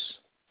believe this.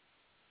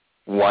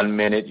 One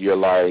minute you're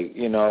like,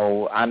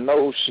 I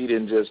know she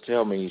didn't just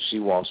tell me she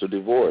wants a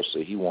divorce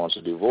or he wants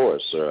a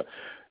divorce, or,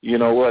 you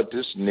know what,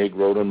 this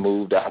Negro done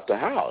moved out the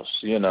house.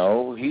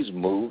 He's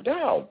moved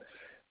out.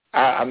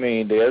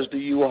 There's the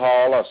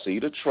U-Haul. I see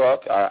the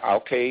truck.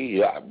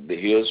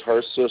 Here's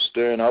her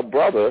sister and her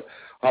brother.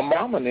 Her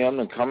mom and them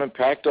and come and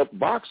packed up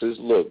boxes.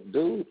 Look,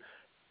 dude,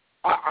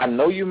 I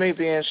know you may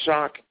be in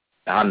shock.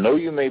 I know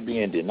you may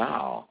be in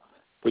denial,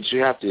 but you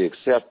have to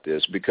accept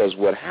this, because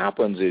what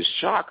happens is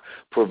shock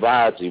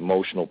provides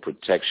emotional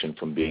protection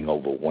from being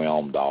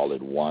overwhelmed all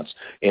at once,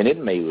 and it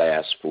may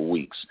last for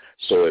weeks.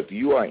 So if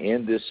you are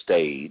in this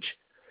stage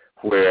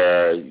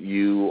where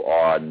you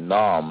are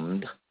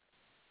numbed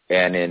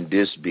and in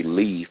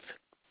disbelief,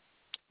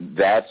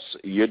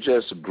 you're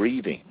just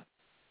grieving.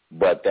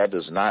 But that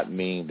does not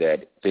mean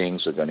that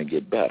things are going to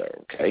get better,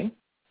 okay?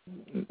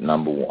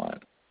 Number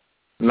one.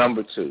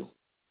 Number two,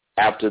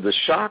 after the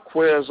shock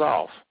wears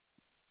off,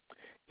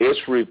 it's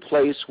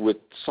replaced with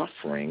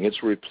suffering.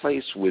 It's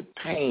replaced with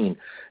pain.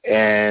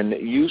 And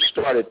you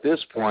start at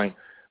this point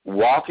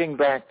walking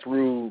back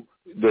through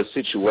the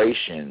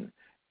situation,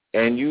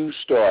 and you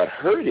start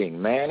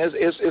hurting, man.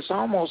 It's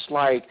almost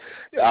like,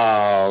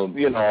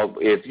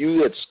 if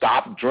you had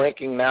stopped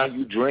drinking, now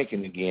you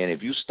drinking again.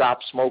 If you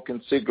stopped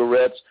smoking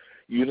cigarettes,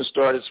 you done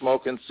started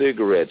smoking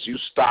cigarettes. You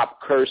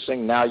stopped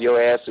cursing, now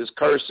your ass is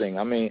cursing.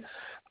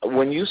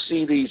 When you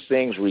see these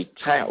things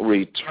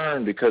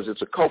return because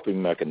it's a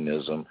coping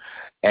mechanism,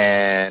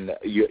 and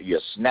you're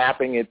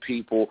snapping at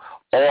people,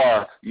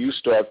 or you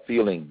start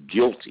feeling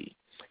guilty.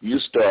 You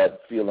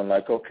start feeling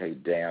like, okay,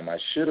 damn, I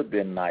should have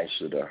been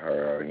nicer to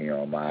her.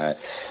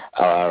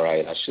 All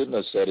right, I shouldn't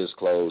have set his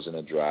clothes in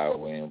the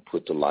driveway and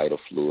put the lighter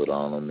fluid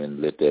on him and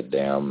lit that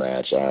damn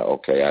match.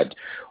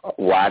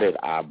 Why did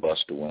I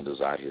bust the windows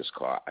out of his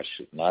car? I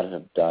should not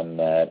have done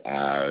that.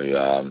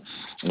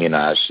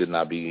 I should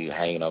not be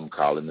hanging up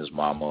calling his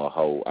mama a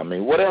hoe.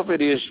 Whatever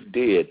it is you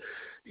did,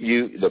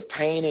 The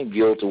pain and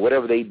guilt or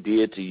whatever they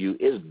did to you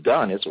is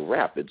done. It's a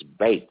wrap. It's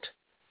baked.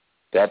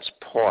 That's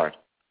part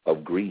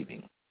of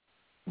grieving.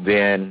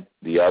 Then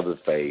the other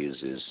phase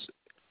is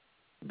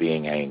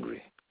being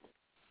angry.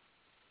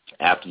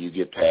 After you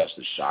get past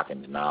the shock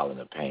and denial and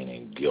the pain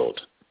and guilt,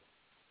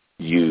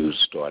 you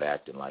start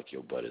acting like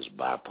your butt is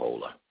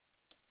bipolar.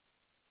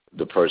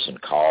 The person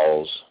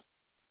calls.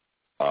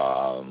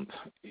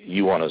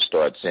 You want to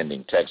start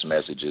sending text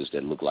messages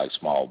that look like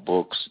small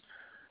books.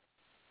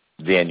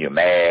 Then you're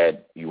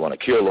mad. You want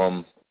to kill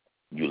them.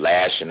 You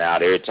lashing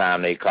out every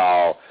time they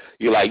call.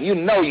 You're like, you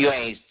know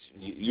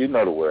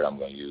the word I'm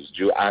going to use.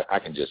 I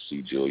can just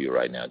see Julia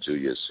right now.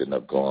 Julia's sitting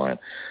up going,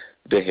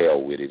 the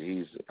hell with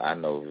it. I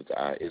know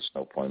it's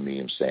no point in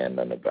me saying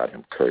nothing about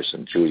him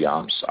cursing. Julia,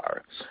 I'm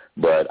sorry.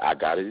 But I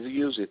got to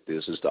use it.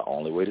 This is the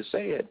only way to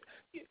say it.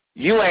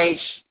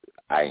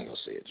 I ain't going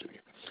to say it, Julia.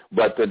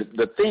 But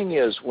the thing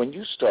is, when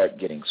you start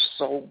getting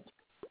so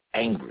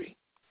angry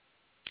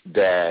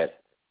that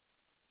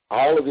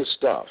all of this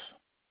stuff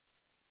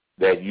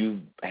that you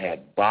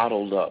had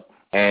bottled up,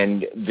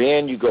 and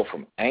then you go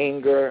from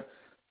anger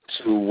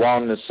to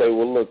wanting to say,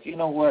 well, look, you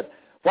know what?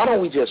 Why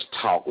don't we just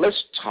talk?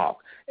 Let's talk.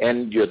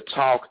 And your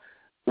talk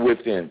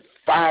within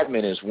 5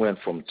 minutes went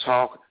from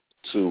talk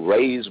to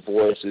raised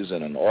voices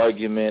and an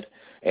argument,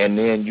 and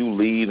then you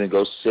leave and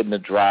go sit in the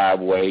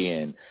driveway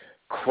and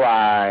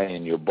cry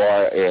in your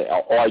bar,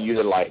 or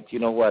you're like, you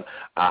know what,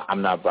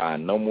 I'm not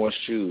buying no more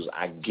shoes.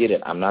 I get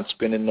it. I'm not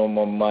spending no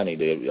more money.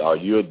 Or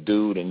you're a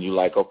dude and you're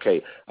like,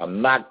 okay,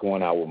 I'm not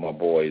going out with my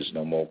boys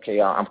no more.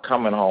 Okay, I'm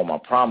coming home. I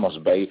promise,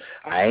 babe.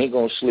 I ain't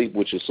going to sleep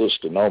with your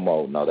sister no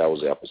more. No, that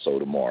was the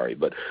episode of Maury.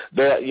 But,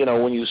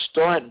 when you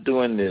start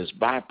doing this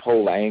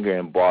bipolar anger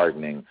and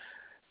bargaining,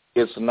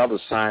 it's another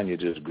sign you're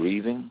just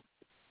grieving.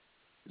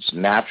 It's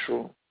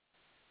natural,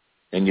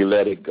 and you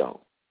let it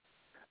go.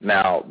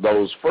 Now,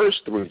 those first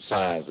three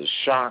signs, the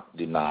shock,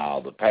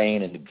 denial, the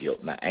pain, and the guilt,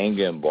 and the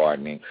anger and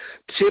bargaining,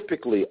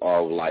 typically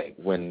are like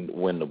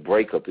when the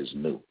breakup is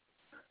new.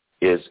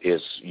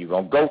 You're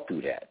going to go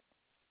through that.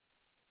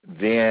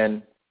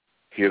 Then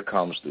here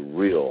comes the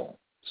real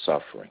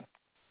suffering.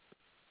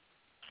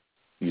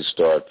 You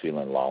start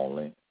feeling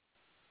lonely,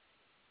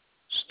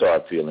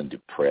 start feeling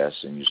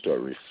depressed, and you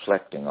start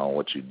reflecting on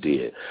what you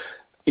did.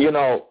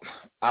 I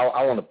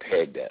want to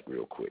peg that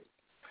real quick.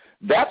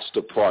 That's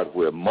the part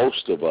where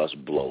most of us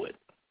blow it.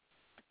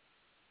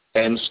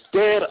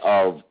 Instead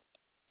of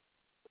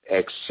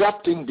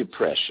accepting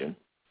depression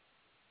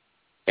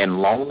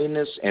and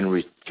loneliness and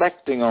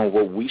reflecting on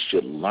what we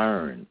should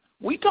learn,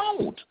 we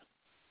don't.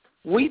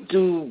 We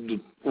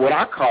do what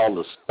I call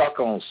the stuck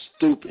on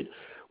stupid.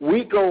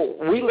 We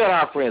let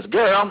our friends,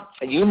 girl,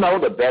 you know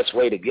the best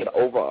way to get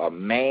over a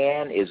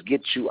man is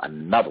get you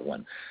another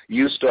one.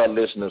 You start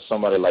listening to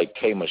somebody like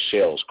K.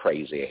 Michelle's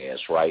crazy ass,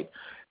 right?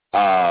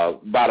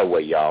 By the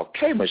way, y'all,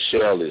 K.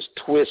 Michelle is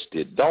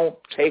twisted. Don't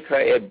take her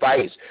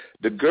advice.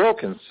 The girl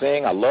can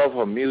sing. I love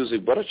her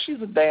music, but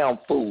she's a damn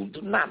fool.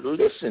 Do not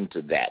listen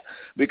to that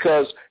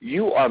because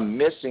you are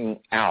missing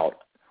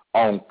out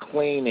on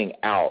cleaning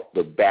out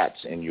the bats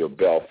in your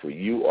belfry.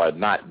 You are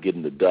not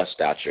getting the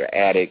dust out your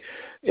attic.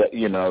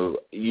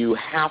 You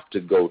have to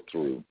go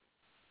through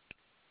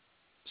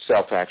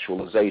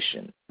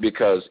self-actualization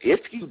because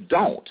if you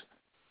don't,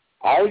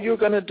 all you're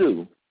going to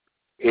do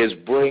is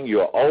bring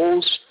your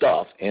old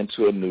stuff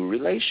into a new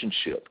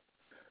relationship.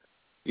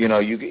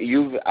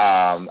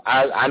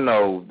 I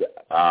know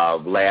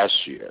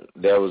last year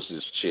there was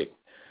this chick.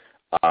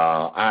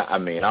 I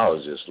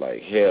was just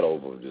like head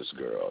over this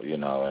girl,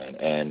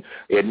 and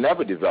it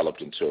never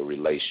developed into a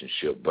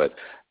relationship. But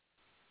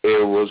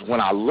it was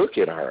when I look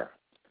at her,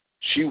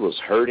 she was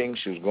hurting.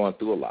 She was going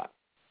through a lot.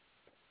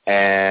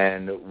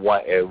 And at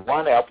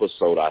one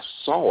episode, I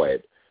saw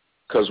it.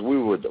 Because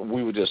we were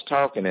just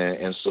talking,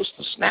 and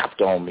sister snapped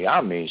on me. I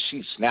mean,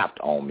 she snapped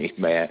on me,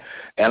 man.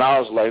 And I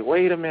was like,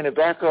 wait a minute,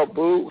 back up,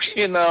 boo.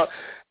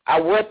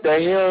 What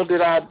the hell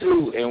did I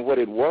do? And what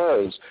it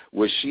was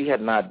she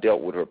had not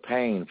dealt with her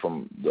pain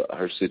from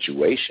her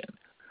situation.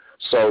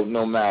 So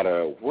no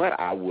matter what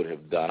I would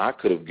have done, I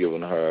could have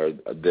given her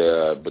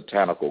the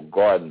botanical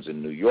gardens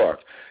in New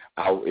York.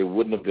 It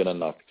wouldn't have been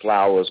enough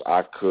flowers.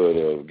 I could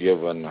have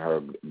given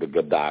her the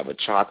Godiva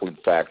chocolate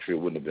factory. It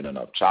wouldn't have been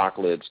enough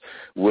chocolates.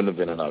 Wouldn't have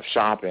been enough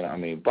shopping. I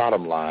mean,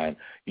 bottom line,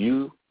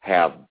 you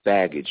have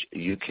baggage.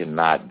 You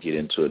cannot get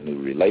into a new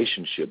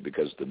relationship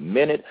because the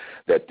minute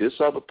that this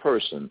other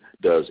person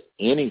does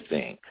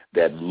anything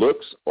that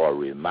looks or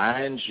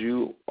reminds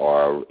you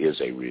or is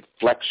a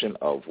reflection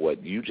of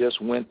what you just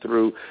went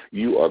through,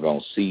 you are going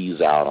to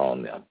seize out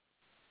on them.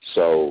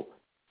 So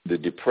the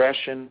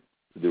depression,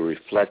 the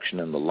reflection,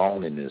 and the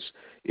loneliness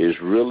is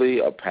really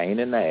a pain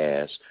in the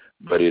ass,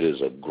 but it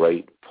is a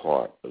great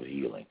part of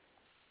healing.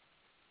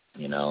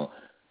 Now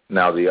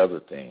the other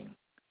thing,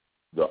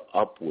 the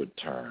upward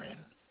turn,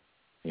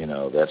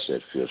 that's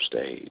that fifth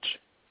stage.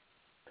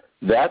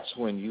 That's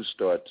when you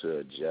start to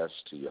adjust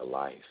to your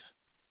life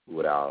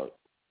without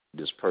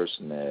this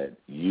person that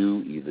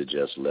you either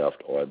just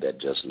left or that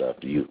just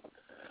left you.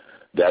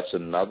 That's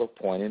another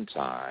point in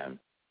time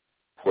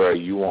where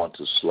you want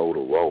to slow the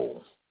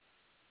roll.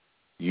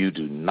 You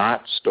do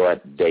not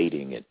start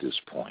dating at this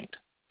point.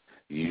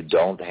 You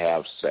don't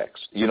have sex.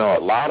 You know,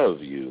 a lot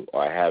of you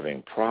are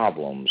having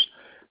problems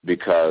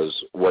because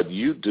what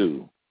you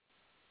do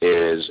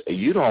is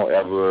you don't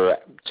ever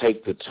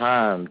take the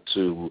time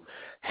to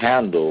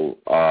handle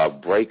a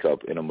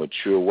breakup in a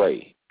mature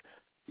way.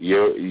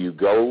 You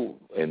go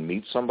and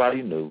meet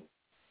somebody new.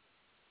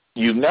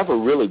 You've never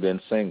really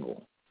been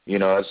single. You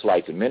know, it's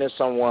like the minute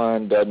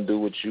someone doesn't do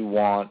what you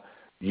want,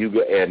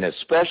 and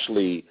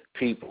especially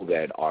people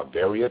that are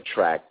very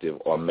attractive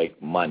or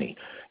make money,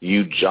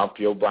 you jump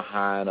your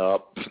behind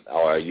up,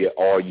 I'm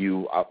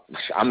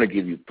going to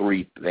give you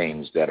 3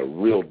 things that are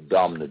real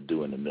dumb to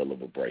do in the middle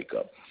of a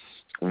breakup.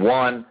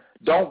 1,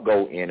 don't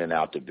go in and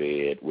out the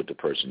bed with the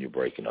person you're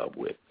breaking up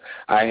with.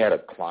 I had a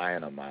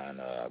client of mine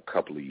a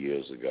couple of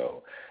years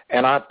ago,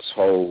 and I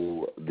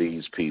told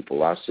these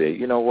people, I said,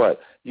 you know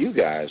what, you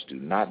guys do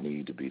not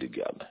need to be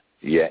together.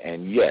 Yeah,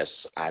 and yes,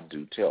 I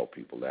do tell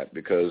people that,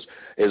 because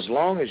as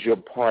long as you're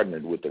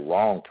partnered with the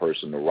wrong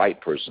person, the right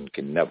person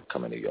can never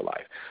come into your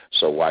life.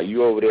 So while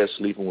you're over there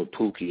sleeping with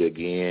Pookie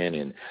again,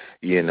 and,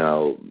 you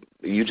know,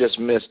 you just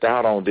missed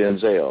out on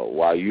Denzel.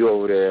 While you're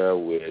over there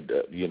with,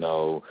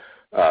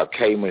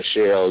 K.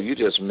 Michelle, you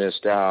just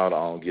missed out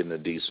on getting a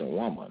decent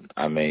woman.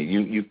 I mean,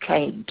 you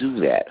can't do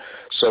that.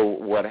 So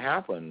what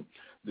happened,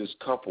 this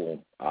couple,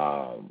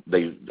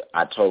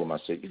 I told them, I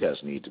said, you guys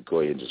need to go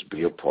ahead and just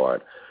be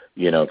apart.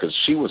 You know, because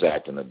she was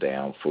acting a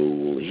damn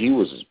fool. He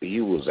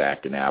was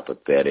acting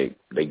apathetic.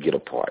 They get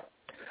apart.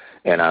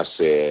 And I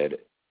said,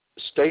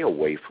 stay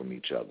away from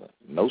each other.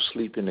 No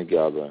sleeping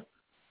together.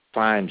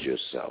 Find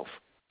yourself.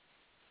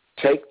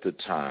 Take the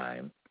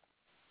time.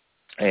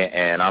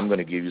 And I'm going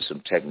to give you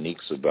some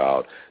techniques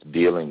about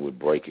dealing with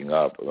breaking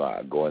up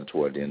going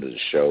toward the end of the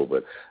show.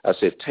 But I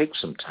said, take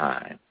some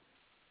time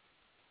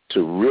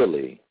to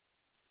really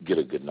get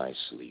a good night's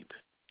sleep.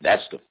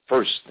 That's the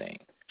first thing.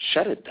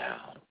 Shut it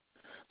down.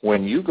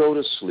 When you go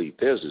to sleep,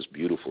 there's this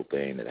beautiful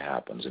thing that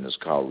happens, and it's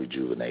called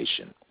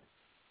rejuvenation.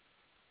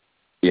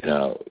 You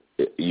know,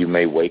 you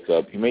may wake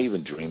up, you may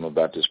even dream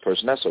about this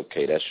person. That's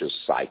okay. That's your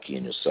psyche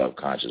and your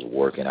subconscious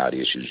working out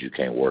issues you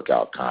can't work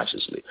out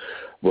consciously.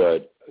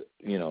 But,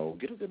 you know,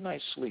 get a good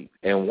night's sleep.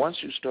 And once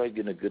you start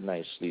getting a good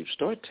night's sleep,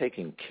 start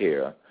taking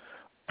care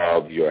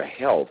of your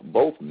health,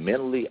 both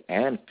mentally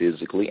and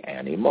physically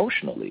and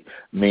emotionally,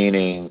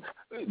 meaning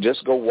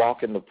just go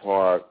walk in the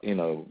park, you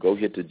know, go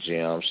hit the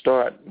gym,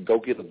 go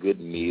get a good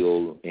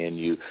meal in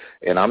you.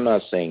 And I'm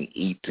not saying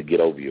eat to get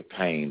over your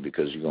pain,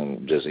 because you're going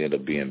to just end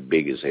up being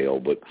big as hell,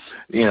 but,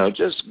 you know,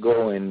 just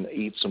go and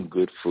eat some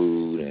good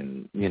food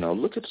and, you know,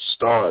 look at the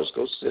stars.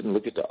 Go sit and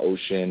look at the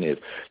ocean. If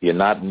you're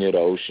not near the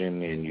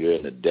ocean and you're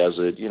in the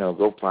desert, you know,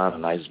 go find a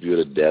nice view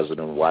of the desert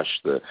and watch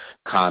the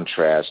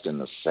contrast in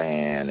the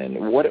sand and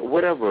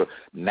whatever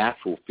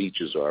natural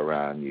features are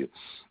around you.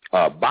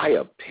 Buy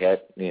a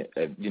pet,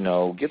 you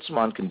know, get some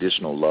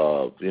unconditional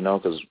love, you know,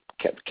 because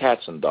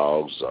cats and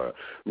dogs are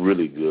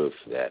really good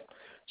for that.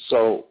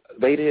 So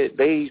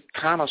they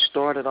kind of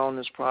started on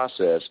this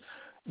process,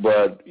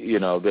 but, you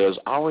know, there's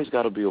always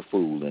got to be a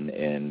fool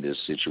in this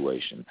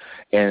situation.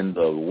 And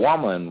the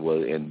woman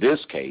was, in this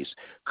case,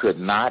 could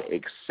not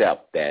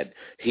accept that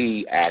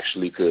he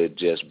actually could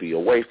just be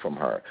away from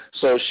her.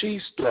 So she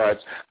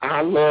starts,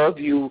 I love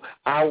you,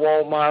 I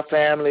want my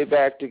family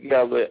back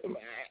together.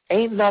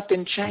 Ain't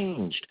nothing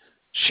changed.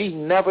 She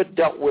never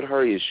dealt with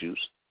her issues,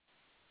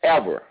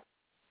 ever.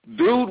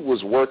 Dude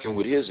was working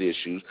with his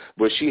issues,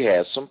 but she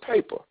has some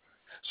paper.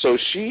 So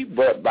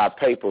but by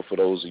paper, for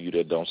those of you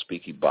that don't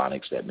speak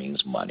Ebonics, that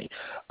means money.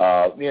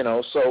 You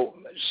know, so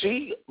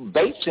she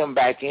baits him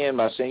back in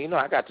by saying, you know,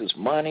 I got this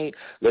money.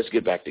 Let's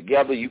get back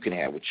together. You can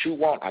have what you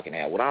want. I can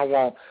have what I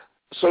want.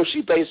 So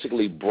she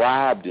basically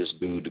bribed this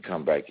dude to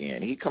come back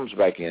in. He comes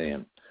back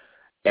in,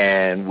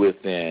 and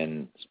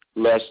within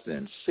less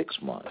than 6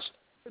 months,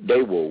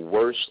 they were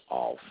worse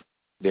off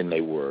than they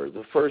were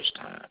the first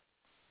time,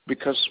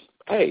 because,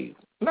 hey,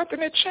 nothing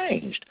had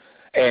changed.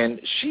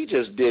 And she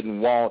just didn't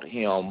want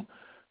him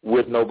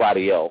with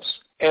nobody else.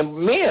 And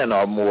men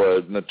are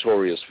more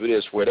notorious for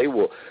this, where they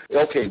will,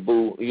 okay,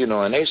 boo, you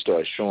know, and they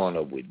start showing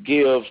up with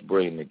gifts,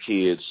 bringing the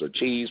kids a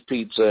cheese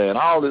pizza and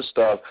all this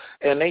stuff,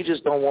 and they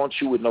just don't want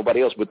you with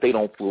nobody else, but they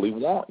don't fully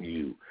want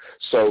you.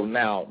 So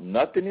now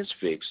nothing is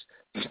fixed.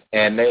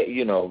 And,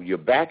 you know, you're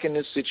back in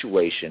this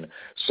situation,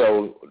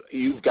 so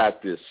you've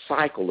got this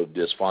cycle of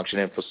dysfunction.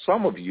 And for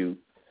some of you,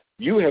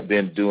 you have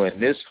been doing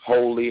this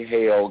holy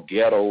hell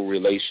ghetto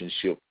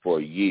relationship for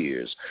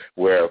years,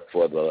 where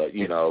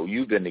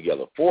you've been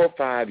together 4 or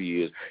 5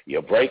 years,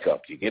 you break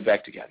up, you get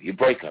back together, you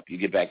break up, you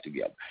get back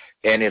together.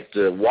 And if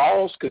the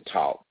walls could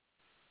talk,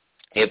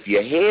 if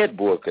your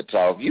headboard could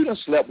talk, you done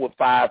slept with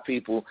 5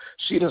 people,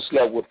 she done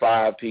slept with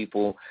 5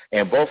 people,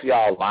 and both of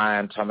y'all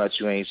lying, talking about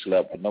you ain't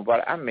slept with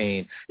nobody. I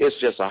mean, it's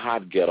just a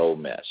hot ghetto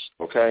mess,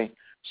 okay?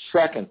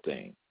 Second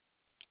thing,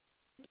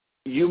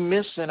 you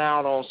missing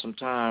out on some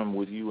time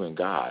with you and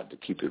God, to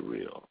keep it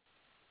real.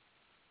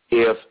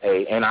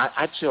 And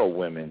I tell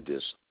women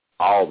this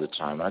all the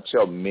time. I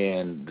tell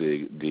men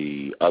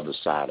the other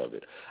side of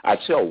it. I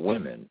tell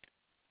women,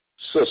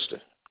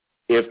 sister,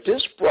 if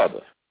this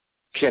brother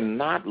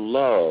cannot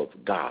love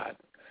God,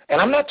 and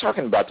I'm not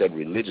talking about that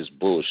religious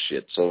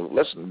bullshit, so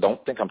listen,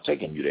 don't think I'm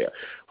taking you there.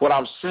 What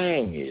I'm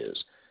saying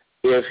is,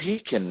 if he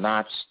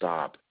cannot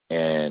stop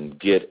and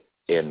get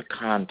in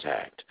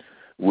contact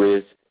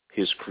with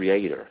his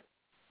Creator,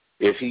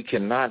 if he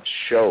cannot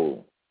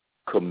show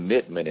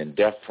commitment and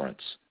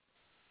deference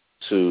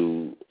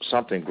to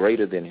something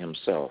greater than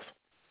himself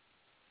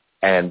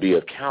and be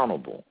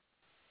accountable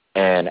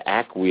and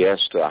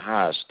acquiesce to a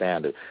higher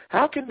standard,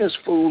 how can this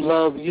fool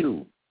love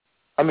you?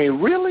 I mean,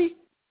 really?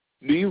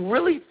 Do you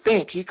really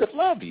think he could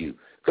love you?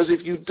 Because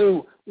if you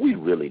do, we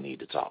really need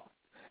to talk.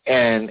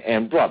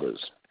 And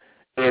brothers,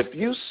 if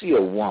you see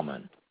a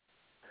woman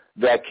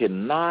that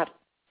cannot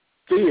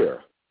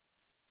fear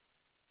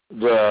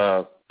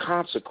the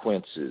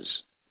consequences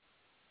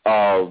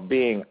of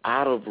being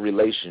out of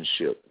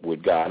relationship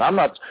with God. I'm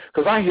not,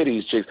 because I hear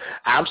these chicks,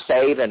 I'm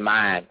saving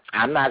mine.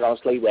 I'm not going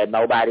to sleep with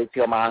nobody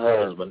till my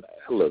husband.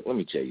 Look, let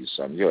me tell you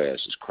something. Your ass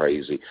is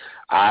crazy.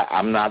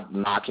 I'm not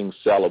knocking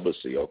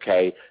celibacy,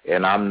 okay?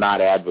 And I'm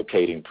not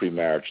advocating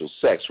premarital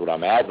sex. What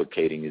I'm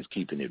advocating is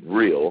keeping it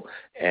real.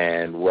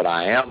 And what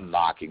I am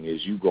knocking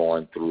is you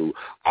going through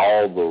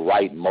all the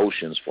right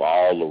motions for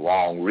all the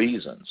wrong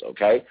reasons,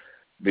 okay?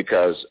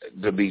 Because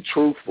to be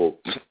truthful,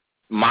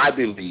 my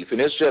belief, and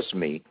it's just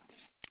me,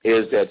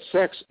 is that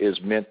sex is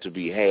meant to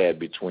be had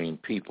between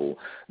people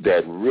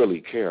that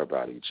really care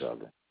about each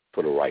other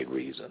for the right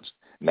reasons.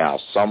 Now,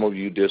 some of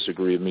you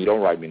disagree with me. Don't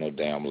write me no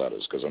damn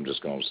letters because I'm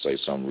just going to say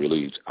something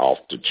really off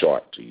the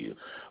chart to you.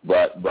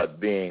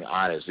 But being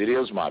honest, it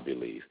is my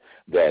belief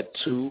that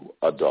two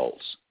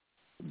adults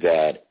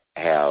that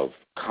have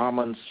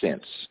common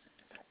sense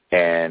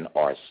and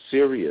are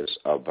serious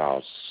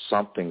about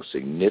something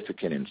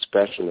significant and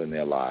special in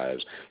their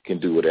lives can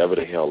do whatever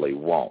the hell they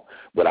want.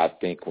 But I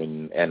think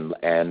and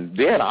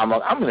then I'm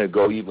going to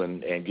go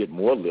even and get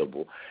more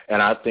liberal,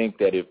 and I think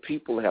that if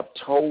people have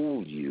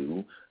told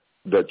you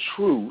the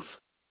truth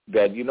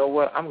that, you know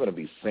what, I'm going to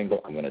be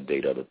single, I'm going to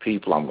date other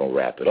people, I'm going to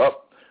wrap it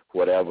up,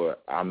 whatever,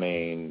 I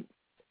mean,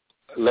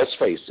 let's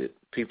face it,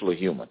 people are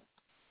human.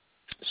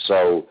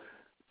 So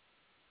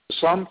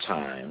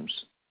sometimes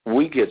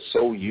we get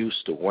so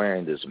used to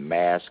wearing this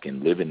mask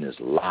and living this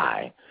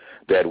lie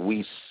that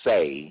we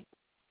say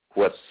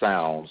what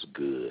sounds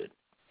good.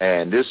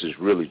 And this is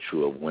really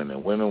true of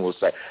women. Women will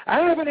say, I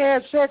haven't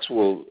had sex.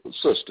 Well,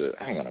 sister,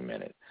 hang on a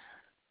minute.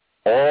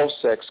 All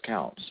sex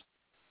counts.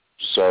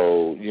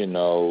 So, you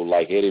know,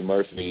 like Eddie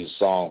Murphy's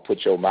song,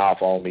 Put Your Mouth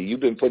on Me, you've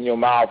been putting your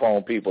mouth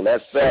on people.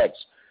 That's sex.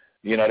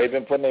 You know, they've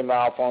been putting their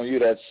mouth on you.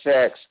 That's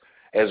sex.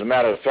 As a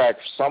matter of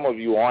fact, some of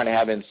you aren't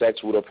having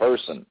sex with a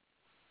person,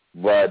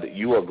 but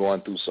you are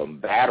going through some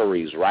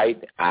batteries,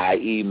 right,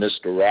 i.e.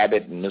 Mr.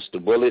 Rabbit and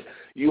Mr. Bullet.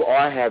 You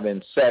are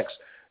having sex,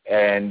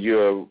 and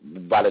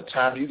by the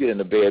time you get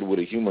into bed with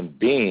a human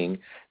being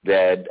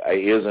that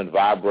isn't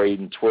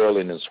vibrating,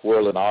 twirling, and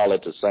swirling all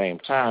at the same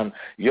time,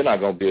 you're not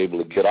going to be able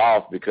to get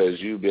off because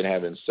you've been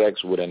having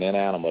sex with an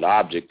inanimate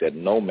object that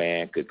no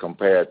man could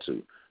compare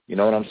to. You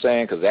know what I'm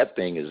saying? Because that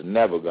thing is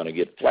never going to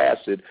get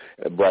flaccid,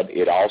 but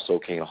it also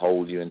can't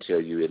hold you and tell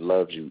you it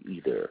loves you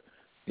either.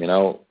 You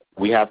know,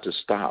 we have to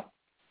stop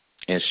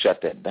and shut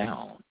that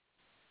down.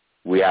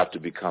 We have to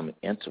become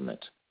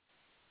intimate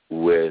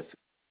with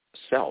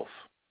self,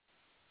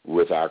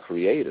 with our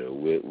Creator,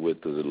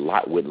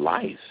 with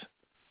life.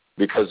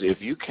 Because if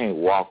you can't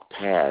walk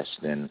past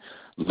and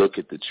look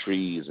at the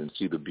trees and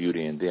see the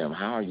beauty in them,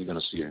 how are you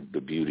going to see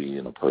the beauty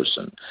in a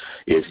person?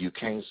 If you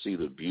can't see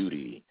the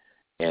beauty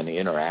and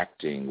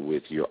interacting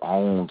with your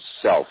own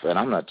self, and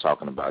I'm not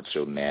talking about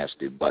your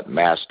nasty butt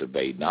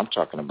masturbating. I'm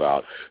talking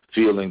about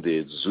feeling the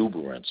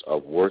exuberance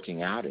of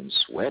working out and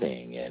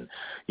sweating. And,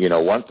 you know,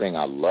 one thing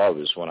I love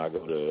is when I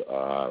go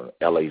to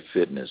LA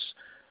Fitness,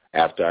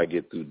 after I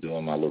get through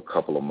doing my little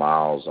couple of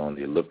miles on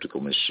the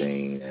elliptical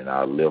machine and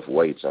I lift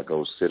weights, I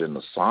go sit in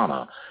the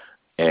sauna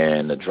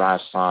and the dry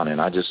sauna, and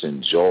I just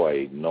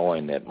enjoy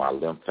knowing that my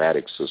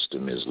lymphatic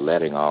system is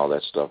letting all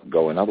that stuff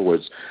go. In other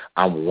words,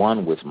 I'm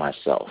one with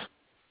myself.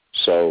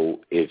 So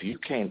if you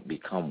can't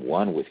become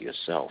one with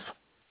yourself,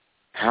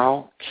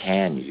 how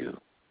can you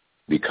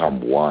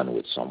become one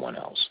with someone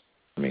else?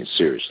 I mean,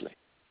 seriously.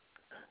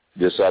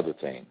 This other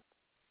thing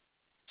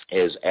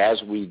is,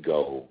 as we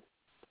go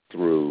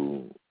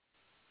through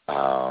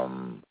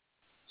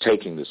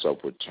taking this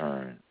upward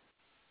turn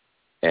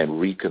and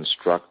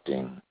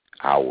reconstructing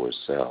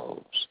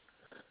ourselves,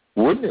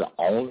 wouldn't it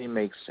only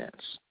make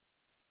sense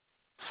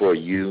for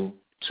you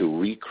to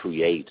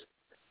recreate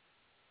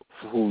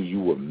who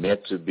you were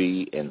meant to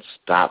be and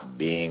stop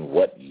being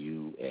what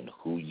you and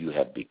who you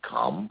have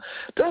become?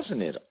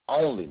 Doesn't it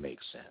only make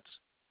sense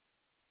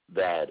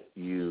that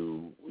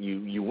you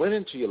went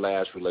into your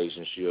last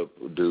relationship,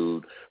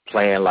 dude,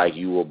 playing like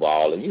you were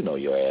balling? You know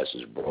your ass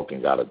is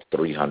broken, got a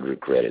 300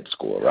 credit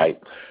score, right?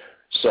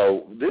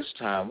 So this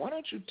time, why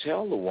don't you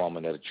tell the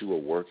woman that you are a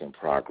work in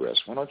progress?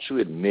 Why don't you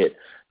admit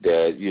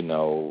that, you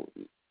know,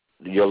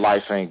 your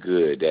life ain't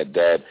good.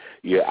 I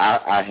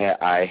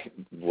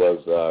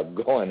was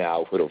going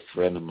out with a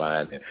friend of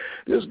mine, and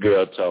this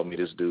girl told me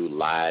this dude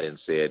lied and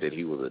said that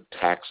he was a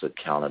tax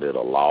accountant at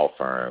a law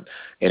firm,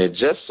 and it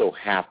just so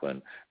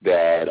happened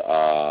that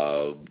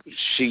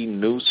she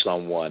knew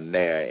someone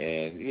there,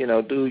 and,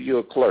 dude, you're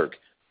a clerk.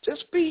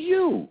 Just be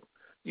you.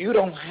 You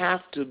don't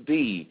have to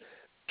be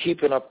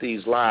keeping up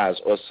these lies.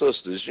 Or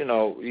sisters,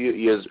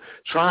 you're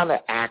trying to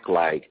act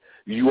like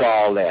you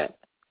all that.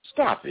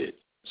 Stop it.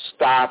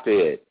 Stop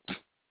it.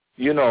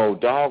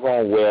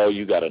 Doggone well,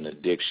 you got an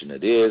addiction to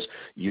this.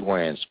 You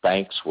wearing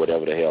Spanx,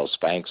 whatever the hell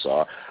Spanx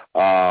are.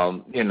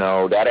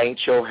 That ain't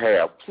your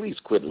hair. Please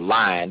quit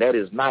lying. That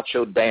is not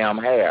your damn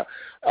hair.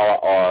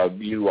 Or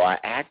you are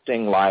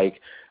acting like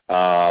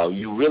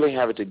you really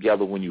have it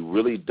together when you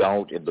really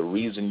don't. And the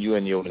reason you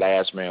and your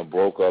last man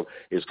broke up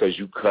is because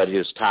you cut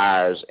his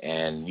tires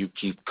and you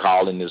keep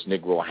calling this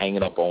Negro,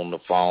 hanging up on the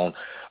phone.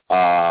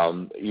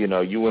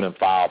 You went and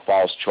filed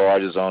false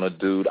charges on a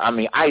dude. I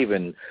mean, I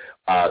even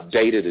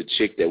dated a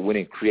chick that went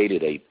and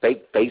created a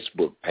fake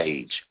Facebook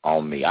page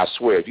on me. I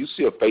swear, if you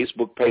see a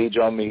Facebook page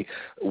on me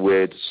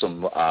with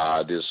some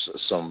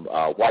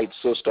white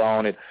sister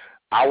on it,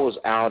 I was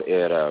out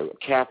at a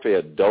Cafe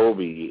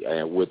Adobe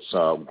with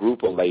some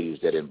group of ladies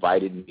that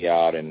invited me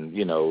out, and,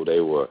 they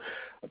were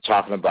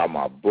talking about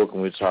my book,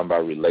 and we were talking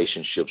about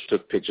relationships,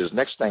 took pictures.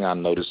 Next thing I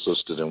know, this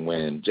sister done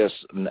went and just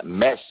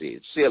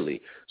messy,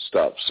 silly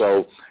stuff.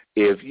 So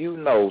if you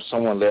know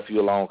someone left you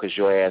alone because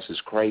your ass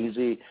is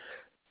crazy,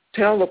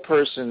 tell the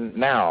person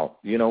now,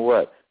 you know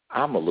what,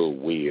 I'm a little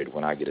weird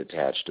when I get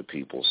attached to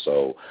people.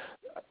 So,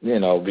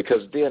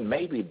 because then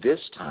maybe this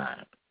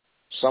time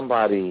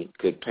somebody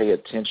could pay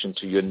attention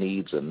to your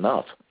needs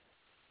enough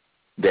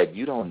that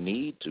you don't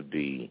need to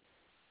be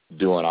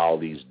doing all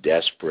these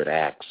desperate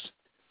acts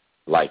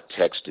like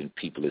texting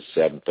people at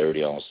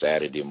 7:30 on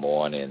Saturday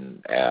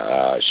morning,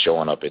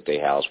 showing up at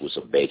their house with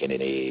some bacon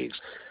and eggs.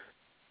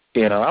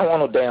 I don't want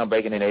no damn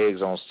bacon and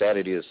eggs on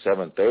Saturday at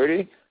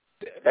 7:30.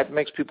 That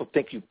makes people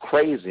think you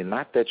crazy,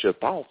 not that you're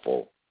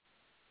thoughtful.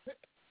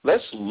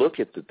 Let's look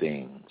at the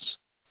things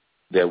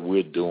that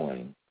we're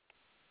doing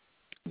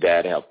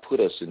that have put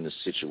us in the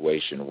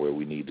situation where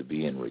we need to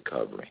be in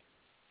recovery.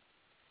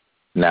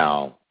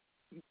 Now,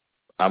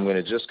 I'm going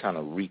to just kind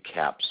of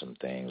recap some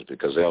things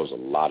because there was a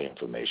lot of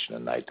information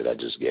tonight that I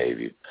just gave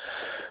you.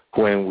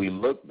 When we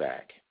look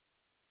back,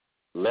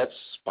 let's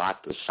spot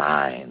the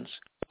signs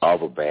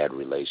of a bad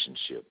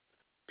relationship.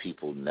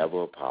 People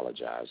never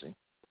apologizing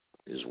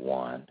is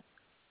one.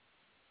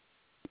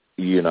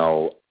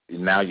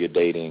 Now you're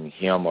dating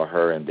him or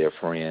her and their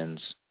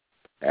friends.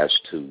 That's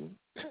two.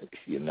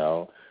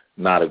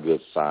 Not a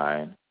good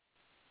sign.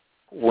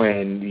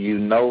 When you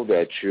know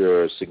that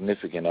your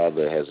significant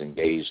other has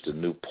engaged a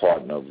new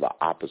partner of the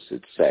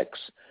opposite sex,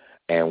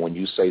 and when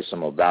you say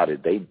something about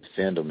it, they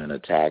defend them and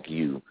attack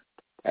you,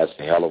 that's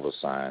a hell of a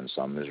sign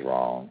something is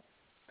wrong.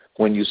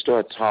 When you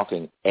start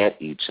talking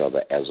at each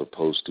other as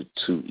opposed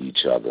to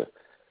each other,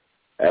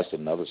 that's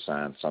another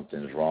sign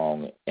something's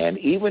wrong. And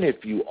even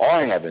if you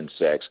are having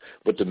sex,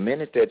 but the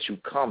minute that you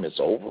come, it's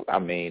over. I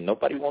mean,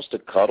 nobody wants to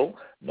cuddle.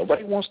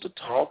 Nobody wants to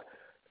talk.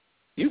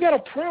 You got a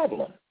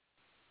problem.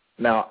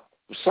 Now,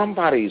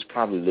 somebody's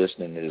probably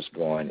listening to this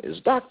going, is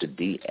Dr.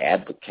 D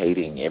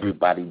advocating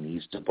everybody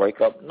needs to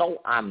break up? No,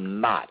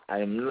 I'm not. I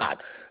am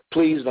not.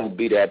 Please don't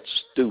be that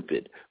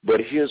stupid.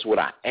 But here's what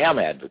I am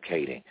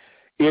advocating.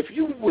 If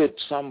you're with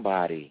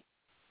somebody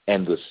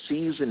and the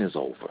season is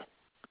over,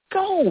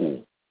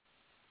 go.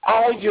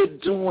 All you're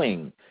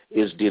doing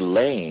is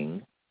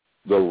delaying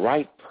the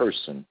right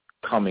person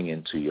coming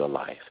into your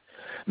life.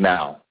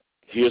 Now,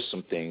 here's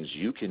some things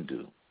you can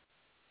do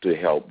to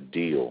help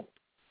deal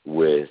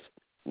with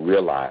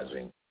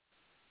realizing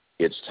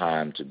it's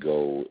time to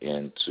go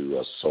into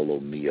a solo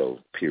mio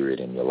period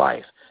in your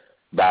life.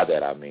 By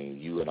that I mean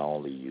you and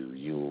only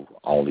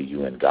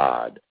you and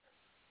God.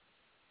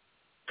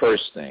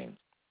 First thing,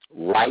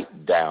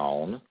 write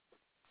down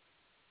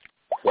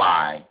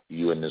why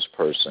you and this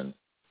person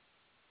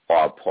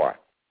are apart.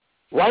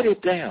 Write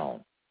it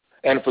down.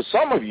 And for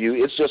some of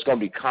you, it's just going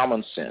to be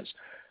common sense.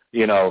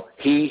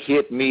 He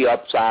hit me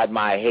upside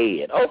my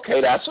head.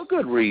 Okay, that's a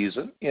good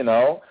reason,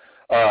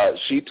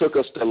 She took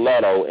a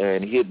stiletto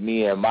and hit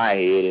me in my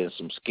head and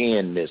some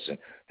skin missing.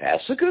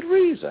 That's a good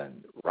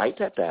reason. Write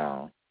that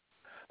down.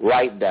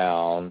 Write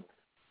down,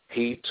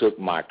 he took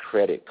my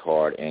credit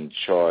card and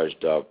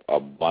charged up a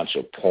bunch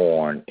of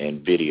porn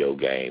and video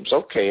games.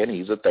 Okay, and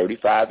he's a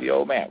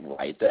 35-year-old man.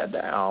 Write that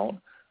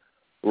down.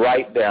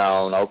 Write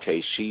down,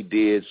 okay, she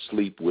did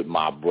sleep with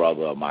my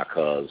brother or my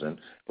cousin.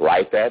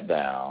 Write that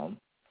down.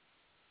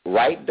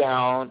 Write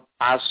down,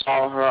 I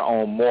saw her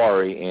on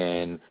Maury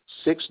and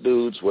 6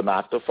 dudes were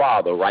not the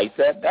father. Write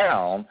that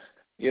down.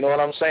 You know what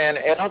I'm saying?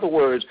 In other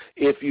words,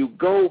 if you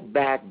go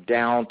back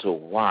down to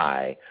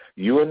why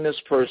you and this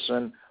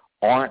person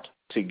aren't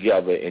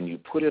together and you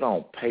put it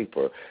on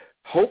paper,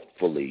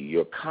 hopefully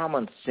your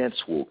common sense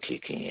will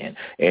kick in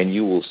and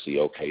you will see,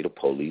 okay, the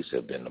police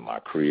have been to my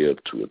crib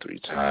 2 or 3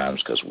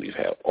 times because we've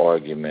had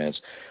arguments.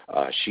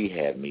 She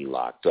had me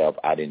locked up.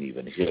 I didn't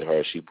even hit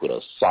her. She put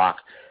a sock,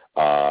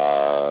 put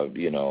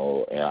an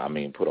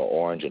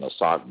orange in a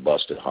sock,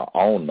 busted her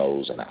own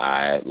nose and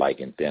eye, like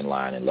in Thin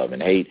Line and Love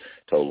and Hate,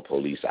 told the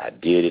police I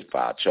did it,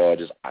 filed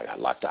charges, I got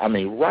locked up.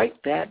 Write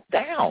that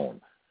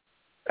down.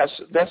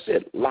 That's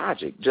it,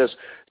 logic. Just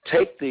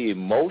take the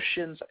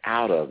emotions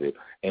out of it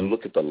and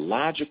look at the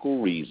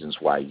logical reasons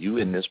why you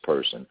and this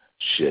person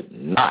should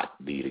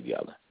not be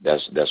together.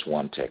 That's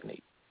one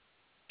technique.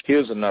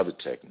 Here's another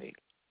technique.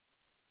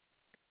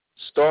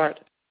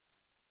 Start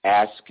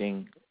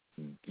asking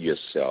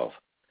yourself,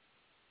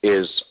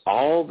 is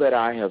all that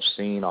I have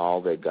seen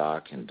all that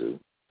God can do?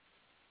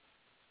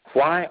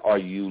 Why are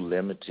you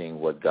limiting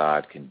what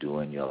God can do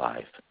in your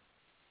life?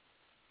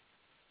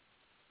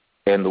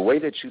 And the way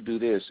that you do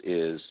this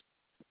is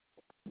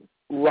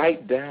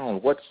write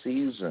down, what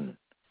season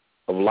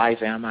of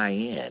life am I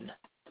in?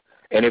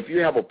 And if you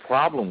have a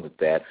problem with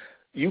that,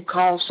 you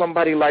call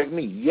somebody like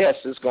me. Yes,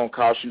 it's going to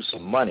cost you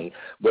some money,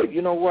 but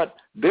you know what?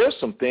 There's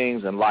some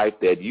things in life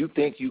that you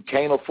think you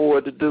can't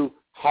afford to do.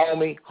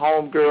 Homie,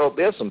 homegirl,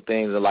 there's some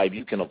things in life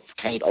you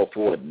can't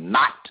afford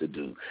not to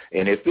do.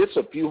 And if it's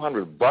a few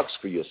 $100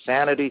 for your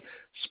sanity,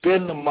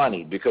 spend the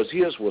money, because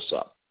here's what's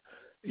up.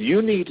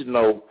 You need to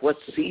know what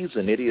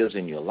season it is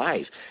in your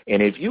life.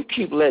 And if you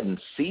keep letting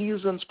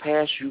seasons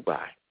pass you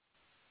by,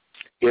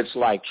 it's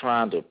like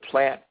trying to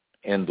plant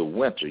in the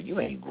winter. You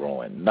ain't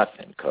growing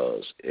nothing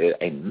because it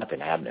ain't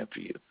nothing happening for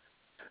you.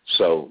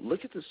 So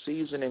look at the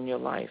season in your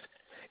life.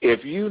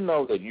 If you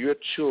know that your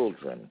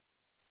children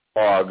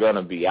are going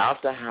to be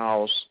out the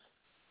house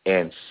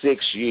in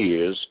 6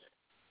 years,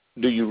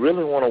 do you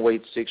really want to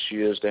wait 6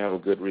 years to have a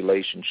good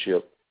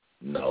relationship?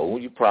 No,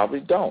 you probably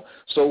don't.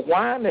 So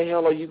why in the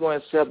hell are you going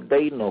to accept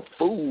dating a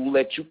fool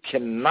that you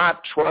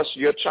cannot trust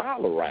your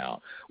child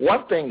around?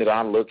 One thing that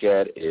I look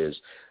at is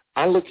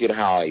I look at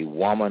how a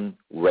woman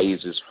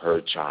raises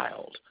her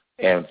child.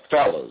 And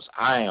fellas,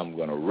 I am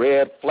going to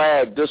red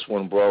flag this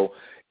one, bro.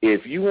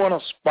 If you want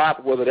to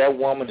spot whether that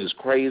woman is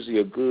crazy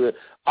or good,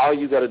 all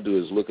you got to do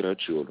is look at her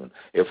children.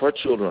 If her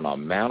children are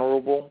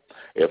mannerable,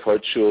 if her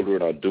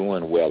children are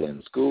doing well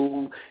in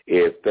school,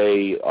 if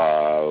they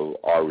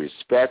are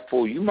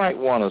respectful, you might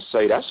want to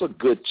say that's a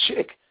good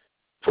chick,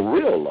 for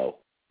real though.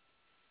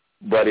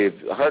 But if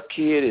her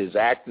kid is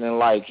acting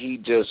like he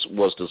just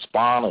was the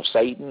spawn of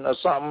Satan or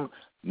something,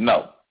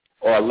 no.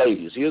 Or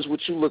ladies, here's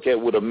what you look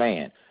at with a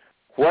man.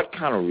 What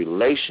kind of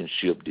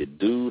relationship did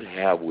dude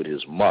have with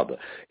his mother?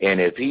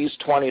 And if he's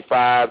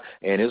 25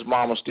 and his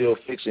mama's still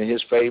fixing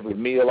his favorite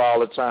meal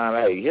all the time,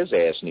 hey, his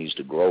ass needs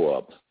to grow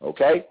up,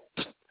 okay?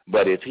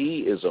 But if he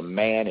is a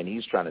man and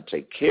he's trying to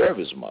take care of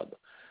his mother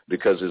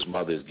because his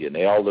mother is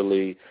getting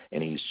elderly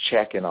and he's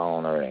checking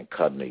on her and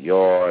cutting the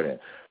yard and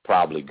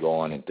probably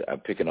going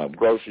and picking up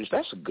groceries,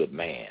 that's a good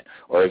man.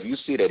 Or if you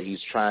see that he's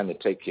trying to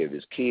take care of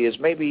his kids,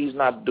 maybe he's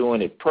not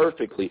doing it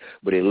perfectly,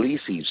 but at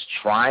least he's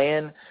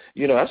trying,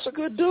 that's a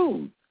good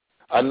dude.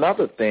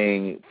 Another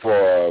thing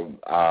for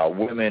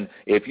women,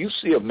 if you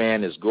see a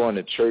man that's going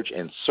to church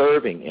and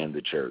serving in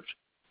the church,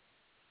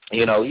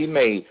 he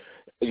may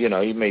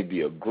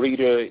be a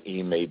greeter,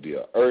 he may be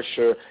a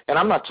usher, and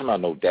I'm not talking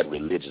about that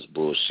religious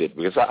bullshit,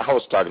 because I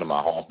was talking to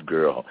my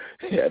homegirl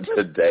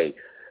today,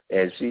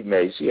 and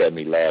she had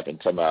me laughing,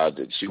 talking about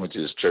that she went to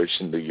this church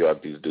in New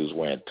York, these dudes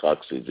wearing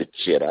tuxes and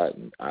shit. I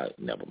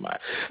never mind.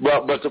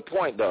 But the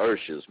point, the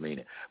ushers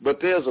meaning. But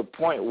there's a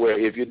point where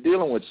if you're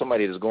dealing with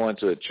somebody that's going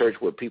to a church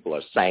where people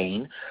are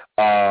sane,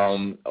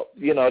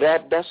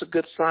 that's a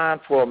good sign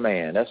for a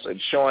man. That's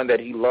showing that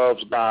he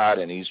loves God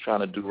and he's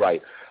trying to do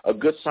right. A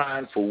good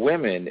sign for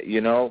women,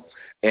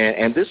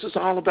 And this is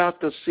all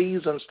about the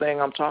seasons thing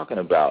I'm talking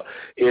about,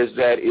 is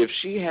that if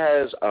she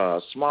has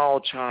a small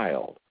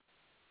child,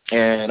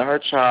 and her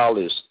child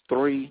is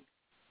 3,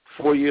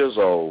 4 years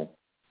old,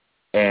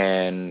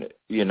 and,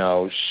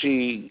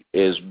 she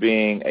is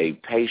being a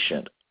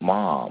patient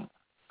mom.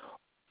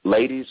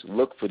 Ladies,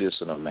 look for this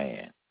in a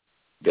man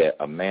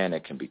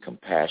that can be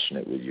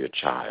compassionate with your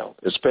child,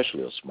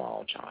 especially a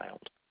small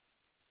child.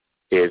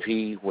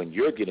 If when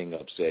you're getting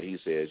upset, he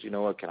says, you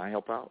know what, can I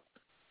help out?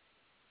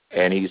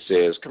 And he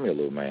says, come here,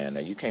 little man. Now,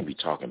 you can't be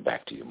talking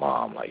back to your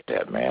mom like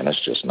that, man.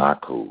 That's just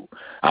not cool.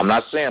 I'm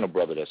not saying a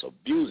brother that's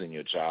abusing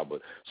your child,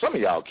 but some of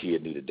y'all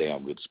kids need a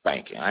damn good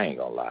spanking. I ain't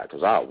going to lie,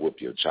 because I'll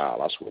whoop your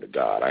child. I swear to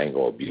God. I ain't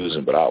going to abuse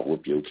him, but I'll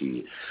whoop your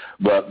kid.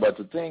 But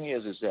the thing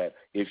is that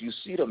if you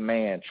see the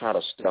man try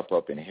to step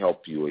up and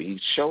help you, or he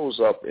shows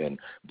up and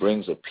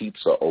brings a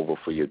pizza over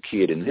for your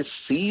kid in this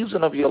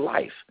season of your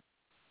life.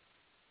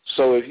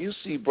 So if you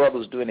see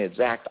brothers doing the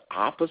exact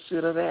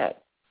opposite of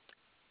that,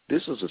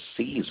 this is a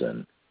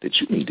season that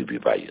you need to be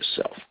by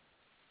yourself.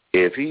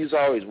 If he's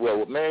always,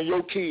 well, man,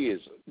 your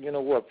kids, you know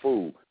what,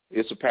 fool,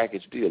 it's a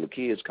package deal. The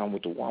kids come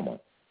with the woman.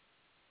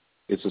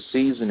 It's a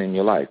season in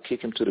your life.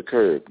 Kick him to the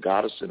curb.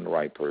 God is sending the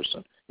right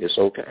person. It's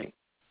okay.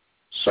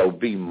 So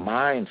be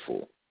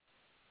mindful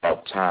of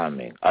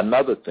timing.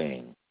 Another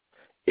thing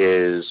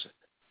is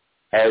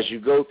as you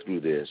go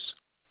through this,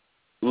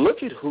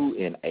 look at who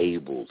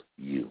enabled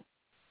you.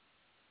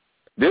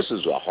 This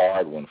is a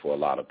hard one for a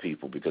lot of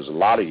people because a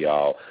lot of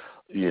y'all,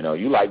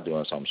 you like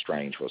doing something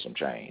strange for some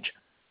change.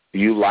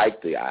 You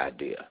like the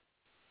idea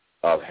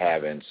of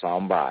having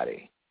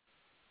somebody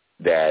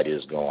that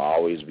is going to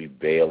always be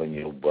bailing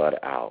your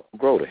butt out.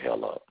 Grow the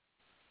hell up.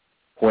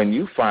 When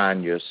you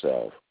find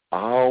yourself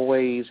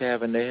always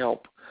having to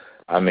help,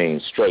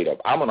 straight up,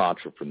 I'm an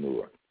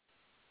entrepreneur.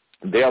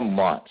 There are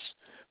months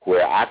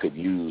where I could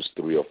use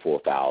 $3,000 or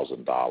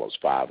 $4,000, $5,000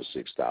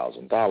 or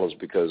 $6,000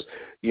 because,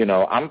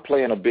 I'm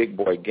playing a big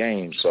boy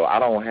game, so I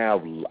don't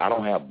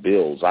have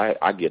bills.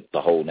 I get the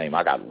whole name.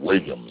 I got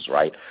Williams,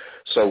 right?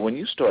 So when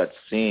you start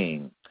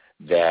seeing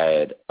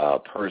that a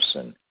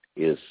person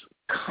is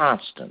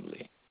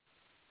constantly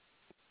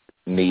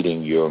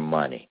needing your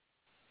money,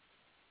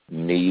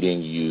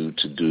 needing you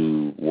to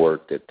do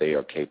work that they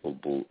are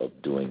capable of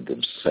doing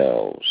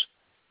themselves,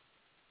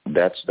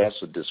 that's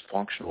a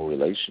dysfunctional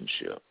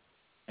relationship.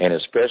 And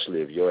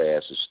especially if your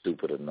ass is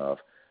stupid enough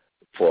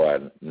for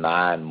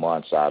 9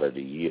 months out of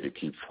the year to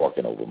keep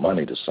forking over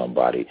money to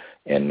somebody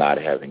and not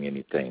having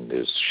anything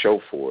to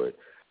show for it,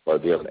 or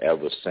them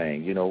ever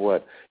saying, you know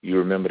what, you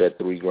remember that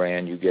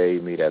 $3,000 you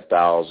gave me, that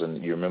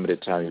 $1,000, you remember the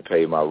time you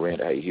paid my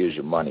rent, hey, here's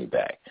your money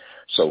back.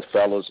 So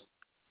fellas,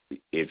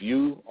 if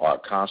you are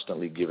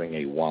constantly giving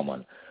a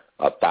woman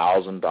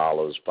 $1,000,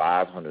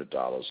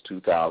 $500,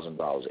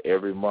 $2,000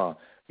 every month,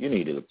 you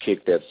need to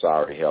kick that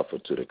sorry heifer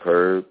to the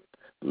curb.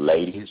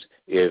 Ladies,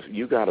 if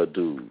you got a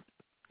dude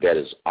that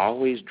is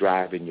always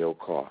driving your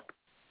car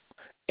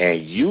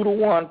and you the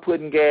one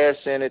putting gas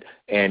in it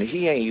and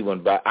he ain't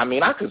even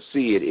I could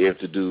see it if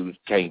the dude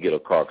can't get a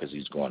car because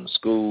he's going to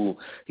school,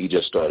 he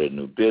just started a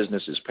new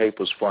business, his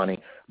paper's funny,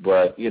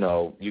 but,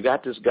 you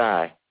got this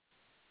guy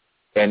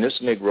and this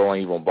Negro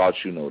ain't even bought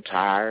you no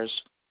tires.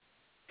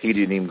 He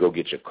didn't even go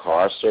get your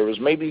car service.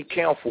 Maybe he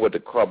can't afford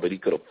the car, but he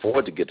could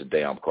afford to get the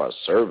damn car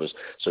service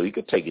so he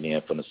could take it in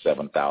from the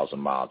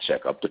 7,000-mile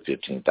checkup to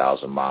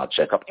 15,000-mile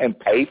checkup and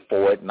pay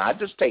for it, not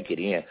just take it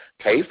in,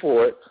 pay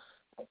for it.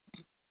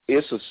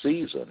 It's a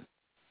season.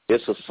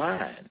 It's a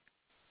sign.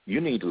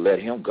 You need to let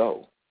him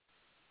go.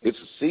 It's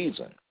a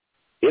season.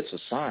 It's a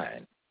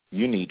sign.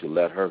 You need to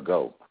let her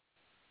go.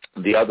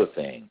 The other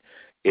thing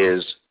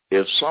is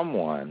if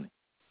someone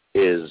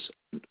is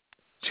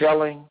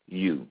telling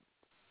you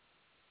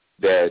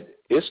that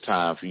it's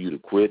time for you to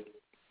quit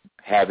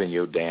having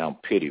your damn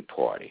pity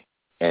party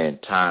and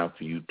time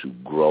for you to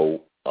grow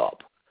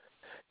up,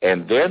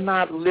 and they're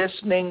not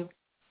listening,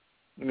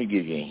 let me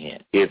give you a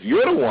hint. If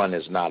you're the one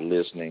that's not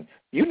listening,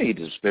 you need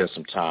to spend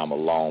some time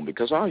alone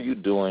because all you're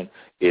doing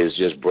is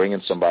just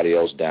bringing somebody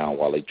else down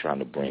while they're trying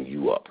to bring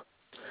you up.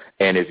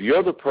 And if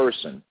you're the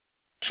person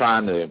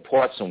trying to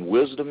impart some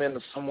wisdom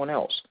into someone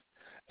else,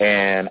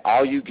 and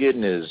all you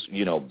getting is,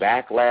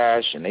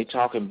 backlash, and they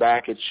talking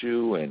back at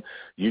you, and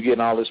you getting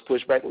all this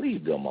pushback,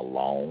 leave them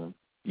alone.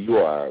 You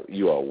are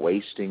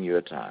wasting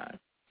your time.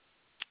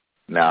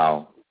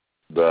 Now,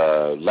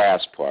 the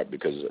last part,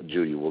 because,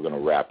 Judy, we're going to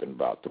wrap in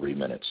about 3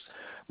 minutes.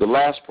 The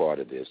last part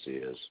of this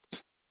is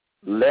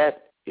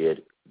let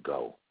it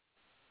go.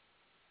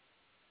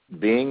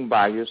 Being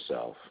by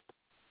yourself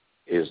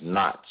is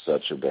not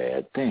such a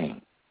bad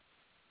thing.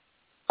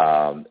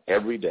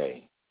 Every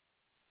day,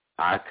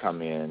 I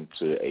come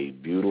into a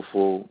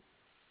beautiful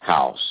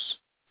house,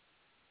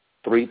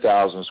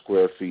 3,000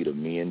 square feet of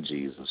me and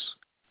Jesus,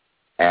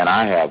 and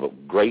I have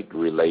great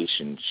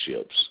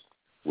relationships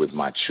with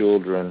my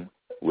children,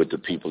 with the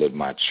people at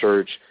my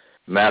church.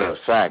 Matter of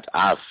fact,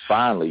 I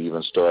finally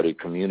even started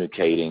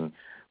communicating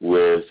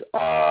with,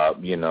 a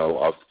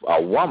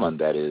woman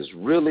that is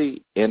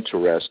really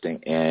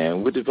interesting,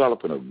 and we're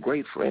developing a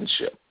great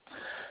friendship.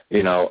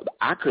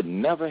 I could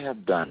never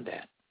have done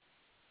that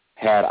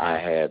had I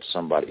had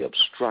somebody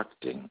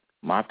obstructing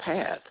my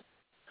path.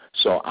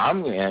 So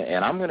I'm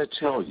going to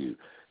tell you,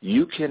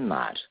 you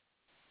cannot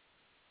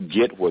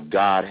get what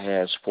God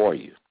has for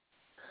you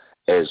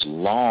as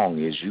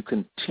long as you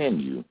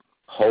continue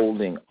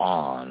holding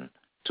on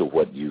to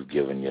what you've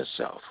given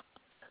yourself.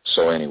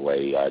 So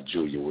anyway,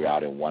 Julia, we're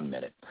out in 1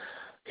 minute.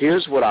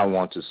 Here's what I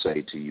want to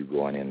say to you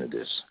going into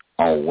this.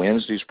 On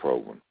Wednesday's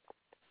program,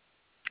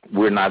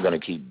 we're not going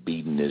to keep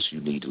beating this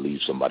you need to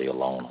leave somebody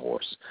alone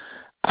horse.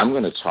 I'm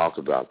going to talk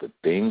about the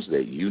things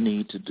that you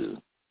need to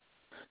do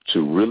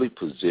to really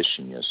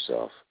position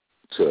yourself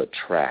to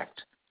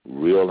attract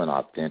real and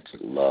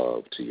authentic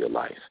love to your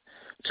life.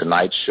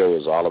 Tonight's show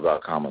is all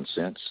about common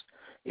sense.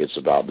 It's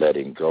about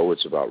letting go.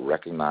 It's about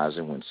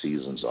recognizing when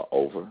seasons are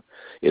over.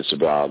 It's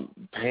about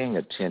paying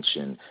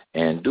attention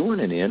and doing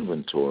an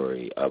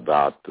inventory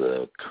about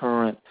the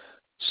current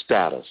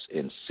status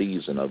and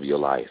season of your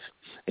life.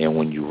 And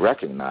when you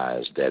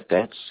recognize that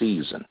that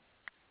season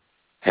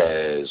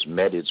has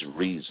met its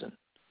reason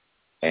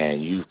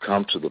and you've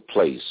come to the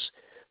place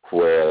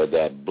where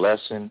that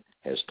blessing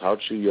has taught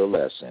you your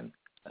lesson,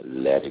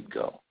 let it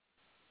go.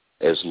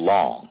 As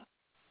long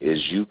as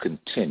you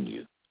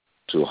continue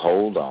to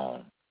hold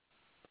on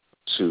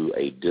to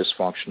a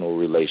dysfunctional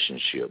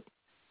relationship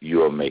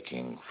you are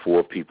making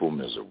 4 people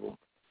miserable.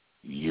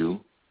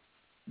 You,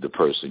 the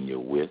person you're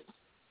with,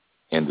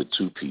 and the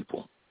 2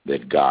 people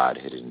that God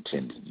had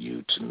intended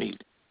you to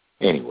meet.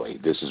 Anyway,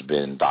 this has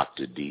been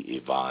Dr. D.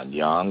 Yvonne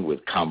Young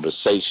with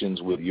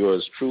Conversations with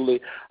yours truly.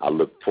 I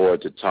look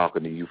forward to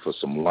talking to you for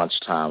some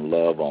lunchtime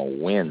love on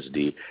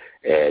Wednesday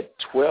at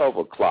 12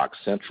 o'clock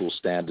Central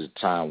Standard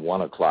Time,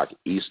 1 o'clock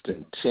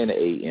Eastern, 10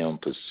 a.m.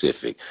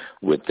 Pacific.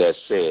 With that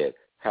said,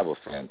 have a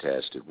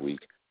fantastic week.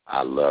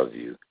 I love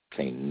you.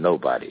 Can't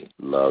nobody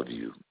love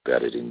you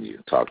better than you.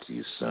 Talk to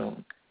you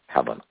soon.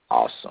 Have an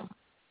awesome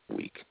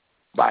week.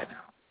 Bye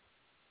now.